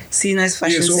Yeah. Sina's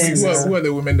fashion So sense. who are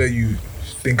the women that you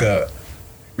think are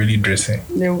really dressing?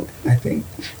 I think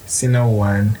Sina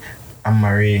one,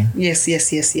 Amari. Yes.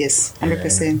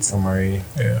 100%. Amari.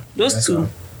 Yeah. Those That's two. all.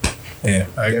 Yeah,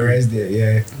 I The agree. rest there,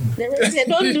 yeah.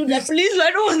 Don't do that, please. I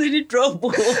don't want any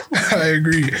trouble. I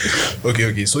agree.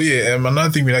 Okay. So yeah, another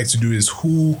thing we like to do is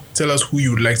tell us who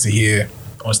you would like to hear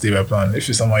on Stay by Plan. If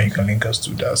it's someone you can link us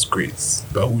to, that's great.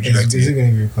 But who would you like to Is it hear?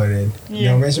 going to be recorded?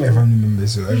 Yeah. I'll mention my family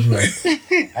members, so everyone.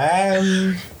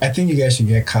 I think you guys should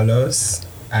get Carlos,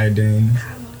 Aiden,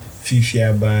 Fifi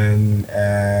Aban,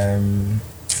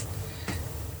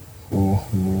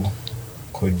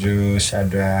 Kojo,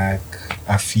 Shadrach,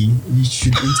 Afi. You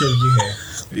should interview her.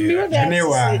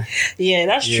 Benewa. Yeah,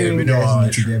 that's Yeah, true.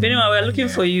 Benewa. We're looking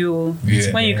for you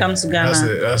Yeah. when you come to Ghana.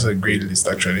 That's a great list,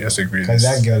 actually. That's a great Because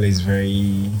list. that girl is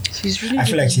very... She's really I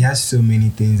feel like she has so many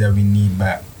things that we need,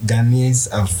 but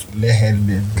Ghanaians have let her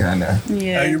live Ghana.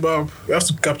 Yeah. You have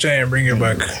to capture her and bring her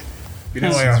back. You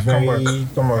know, She's yeah, come very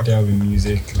back. there with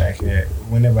music. Like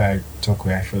whenever I talk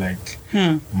with her, I feel like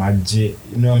magic.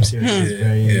 You know what I'm saying? She's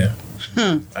very... Yeah.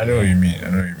 I know what you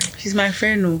mean. She's my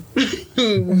friend, no.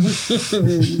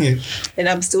 And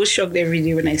I'm still shocked every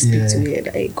day when I speak to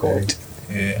her. Like, God.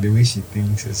 Yeah. The way she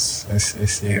thinks is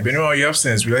Yeah, but you have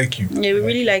sense. We like you. Yeah, we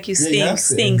really like you. Yeah, you have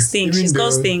Sting. sense. She's Even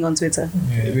called though- Sting on Twitter.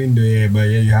 Even though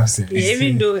you have sense. Yeah,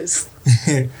 even though it's...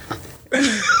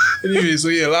 Anyway, so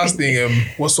yeah, last thing,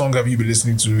 what song have you been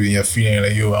listening to and you're feeling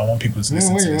like, yo, I want people to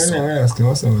listen to this song?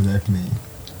 What song was I playing?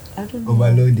 I don't know.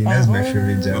 Overloading. That's my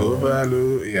favorite genre.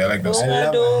 Overload. Yeah, I like that song. I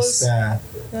love Overdose. Asta.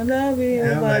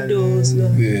 Overdose.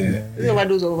 Yeah.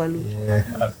 Overdose, overload.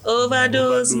 Yeah.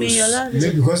 Overdose me, your love.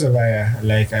 Maybe because of her,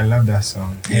 like I love that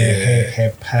song.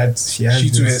 Her parts, she has. She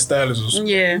too, her this, style is also.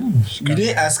 Yeah. you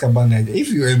didn't ask about Nigeria. If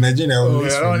you were Nigerian, I would Oh,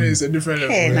 miss yeah, from that you. is a different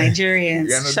level. Hey, Yeah, Nigerians.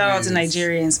 not Shout out to doing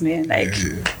Nigerians, man. Like,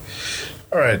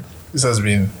 All right. This has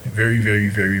been very, very,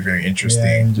 very, very Yeah, I interesting.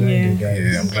 enjoyed Yeah. it, guys.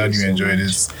 Yeah, I'm glad you enjoyed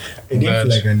it. It didn't feel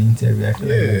like an interview. I feel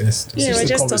like Yeah. we're just. yeah, just we're a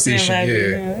just talking conversation, about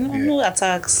yeah. no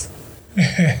attacks.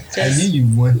 I knew you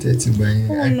wanted to, but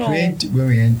I no. prayed when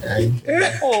we entered.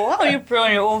 Oh, how you pray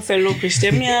on your own fellow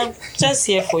Christian? Me, I'm just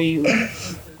here for you.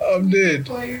 I'm dead.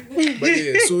 But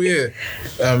yeah, so yeah.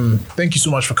 Thank you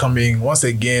so much for coming. Once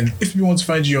again, if you want to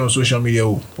find you on social media,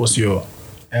 what's your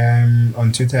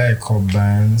On Twitter,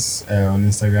 Ecobans. On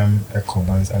Instagram,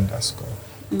 Ecobans_.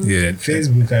 yeah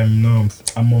Facebook,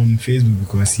 I'm on Facebook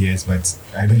because yes, but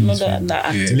I don't use Facebook.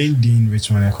 Yeah. LinkedIn,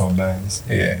 Richmond Ecobans.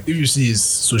 Yeah. If you see his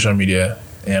social media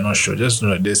and you're not sure, just know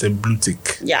that there's a blue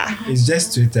tick. Yeah. It's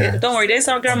just Twitter. Don't worry, the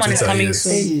Instagram one is Twitter, coming yes.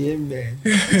 soon. Hey, man.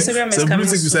 Instagram There's is a blue coming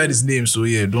tick beside soon. his name, so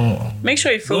yeah, don't Make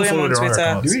sure you follow him on the wrong Twitter.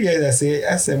 account. Do you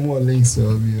guys say more links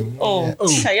of you? Oh,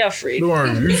 are you afraid? Don't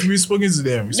worry, we've spoken to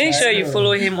them. Make sure you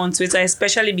follow him on Twitter,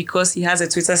 especially because he has a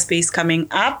Twitter space coming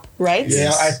up, right?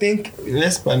 Yeah, I think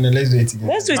let's do it together.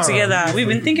 Let's do it together. We've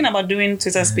been thinking about doing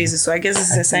Twitter spaces, so I guess this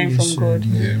is a sign from God.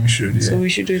 Yeah, we should. Yeah. So we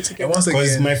should do it And together. once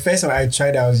Because again, my first one I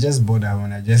tried, I was just bored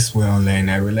when I just went online.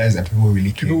 I realized that people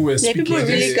really care. people were Yeah, speaking. people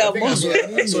really I got think I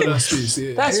saw that space.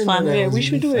 Yeah. That's I didn't fun. know that Yeah, was we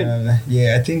should do really it. fun.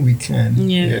 Yeah, I think we can.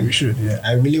 Yeah. Yeah, we should. Yeah.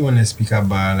 I really want to speak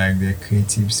about like the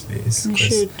creative space. We 'cause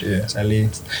should. Yeah. Charlie,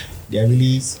 they're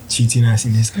really cheating us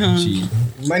in this country.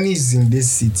 Money is in this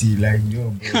city, like yo,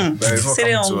 bro. But it's not Sit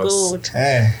coming on to us. gold.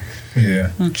 Eh.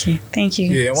 Yeah. Okay, thank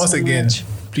you. Yeah, and once so again, much.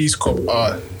 please cop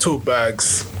our tote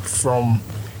bags from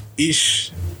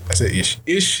Ish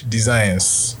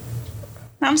Designs.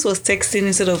 Nams was texting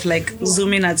instead of like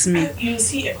zooming at me. You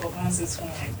see Ecobans' phone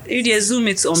like that. If they zoom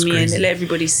it on me crazy. and let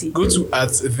everybody see. Go to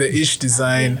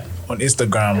 @theishdesign on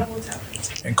Instagram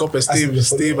and cop a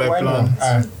stay by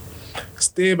plan.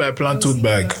 Stay by plan tote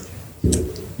bag.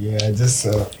 Yeah, just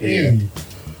Yeah.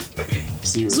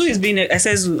 Zoo is being I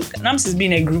said Zoo. Nams is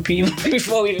being a groupie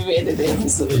before we even ended the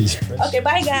episode. Okay,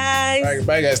 bye guys. All right,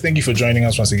 bye guys. Thank you for joining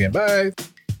us once again. Bye.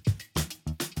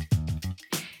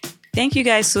 Thank you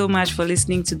guys so much for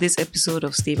listening to this episode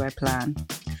of Stay by Plan.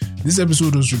 This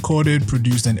episode was recorded,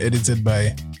 produced, and edited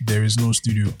by There Is No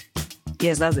Studio.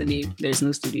 Yes, that's the name. There's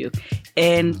no studio.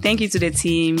 And thank you to the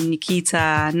team,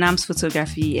 Nikita, Nams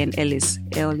Photography, and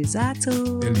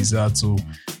Elizato. Elizato.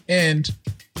 And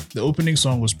the opening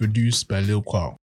song was produced by Lil Qual.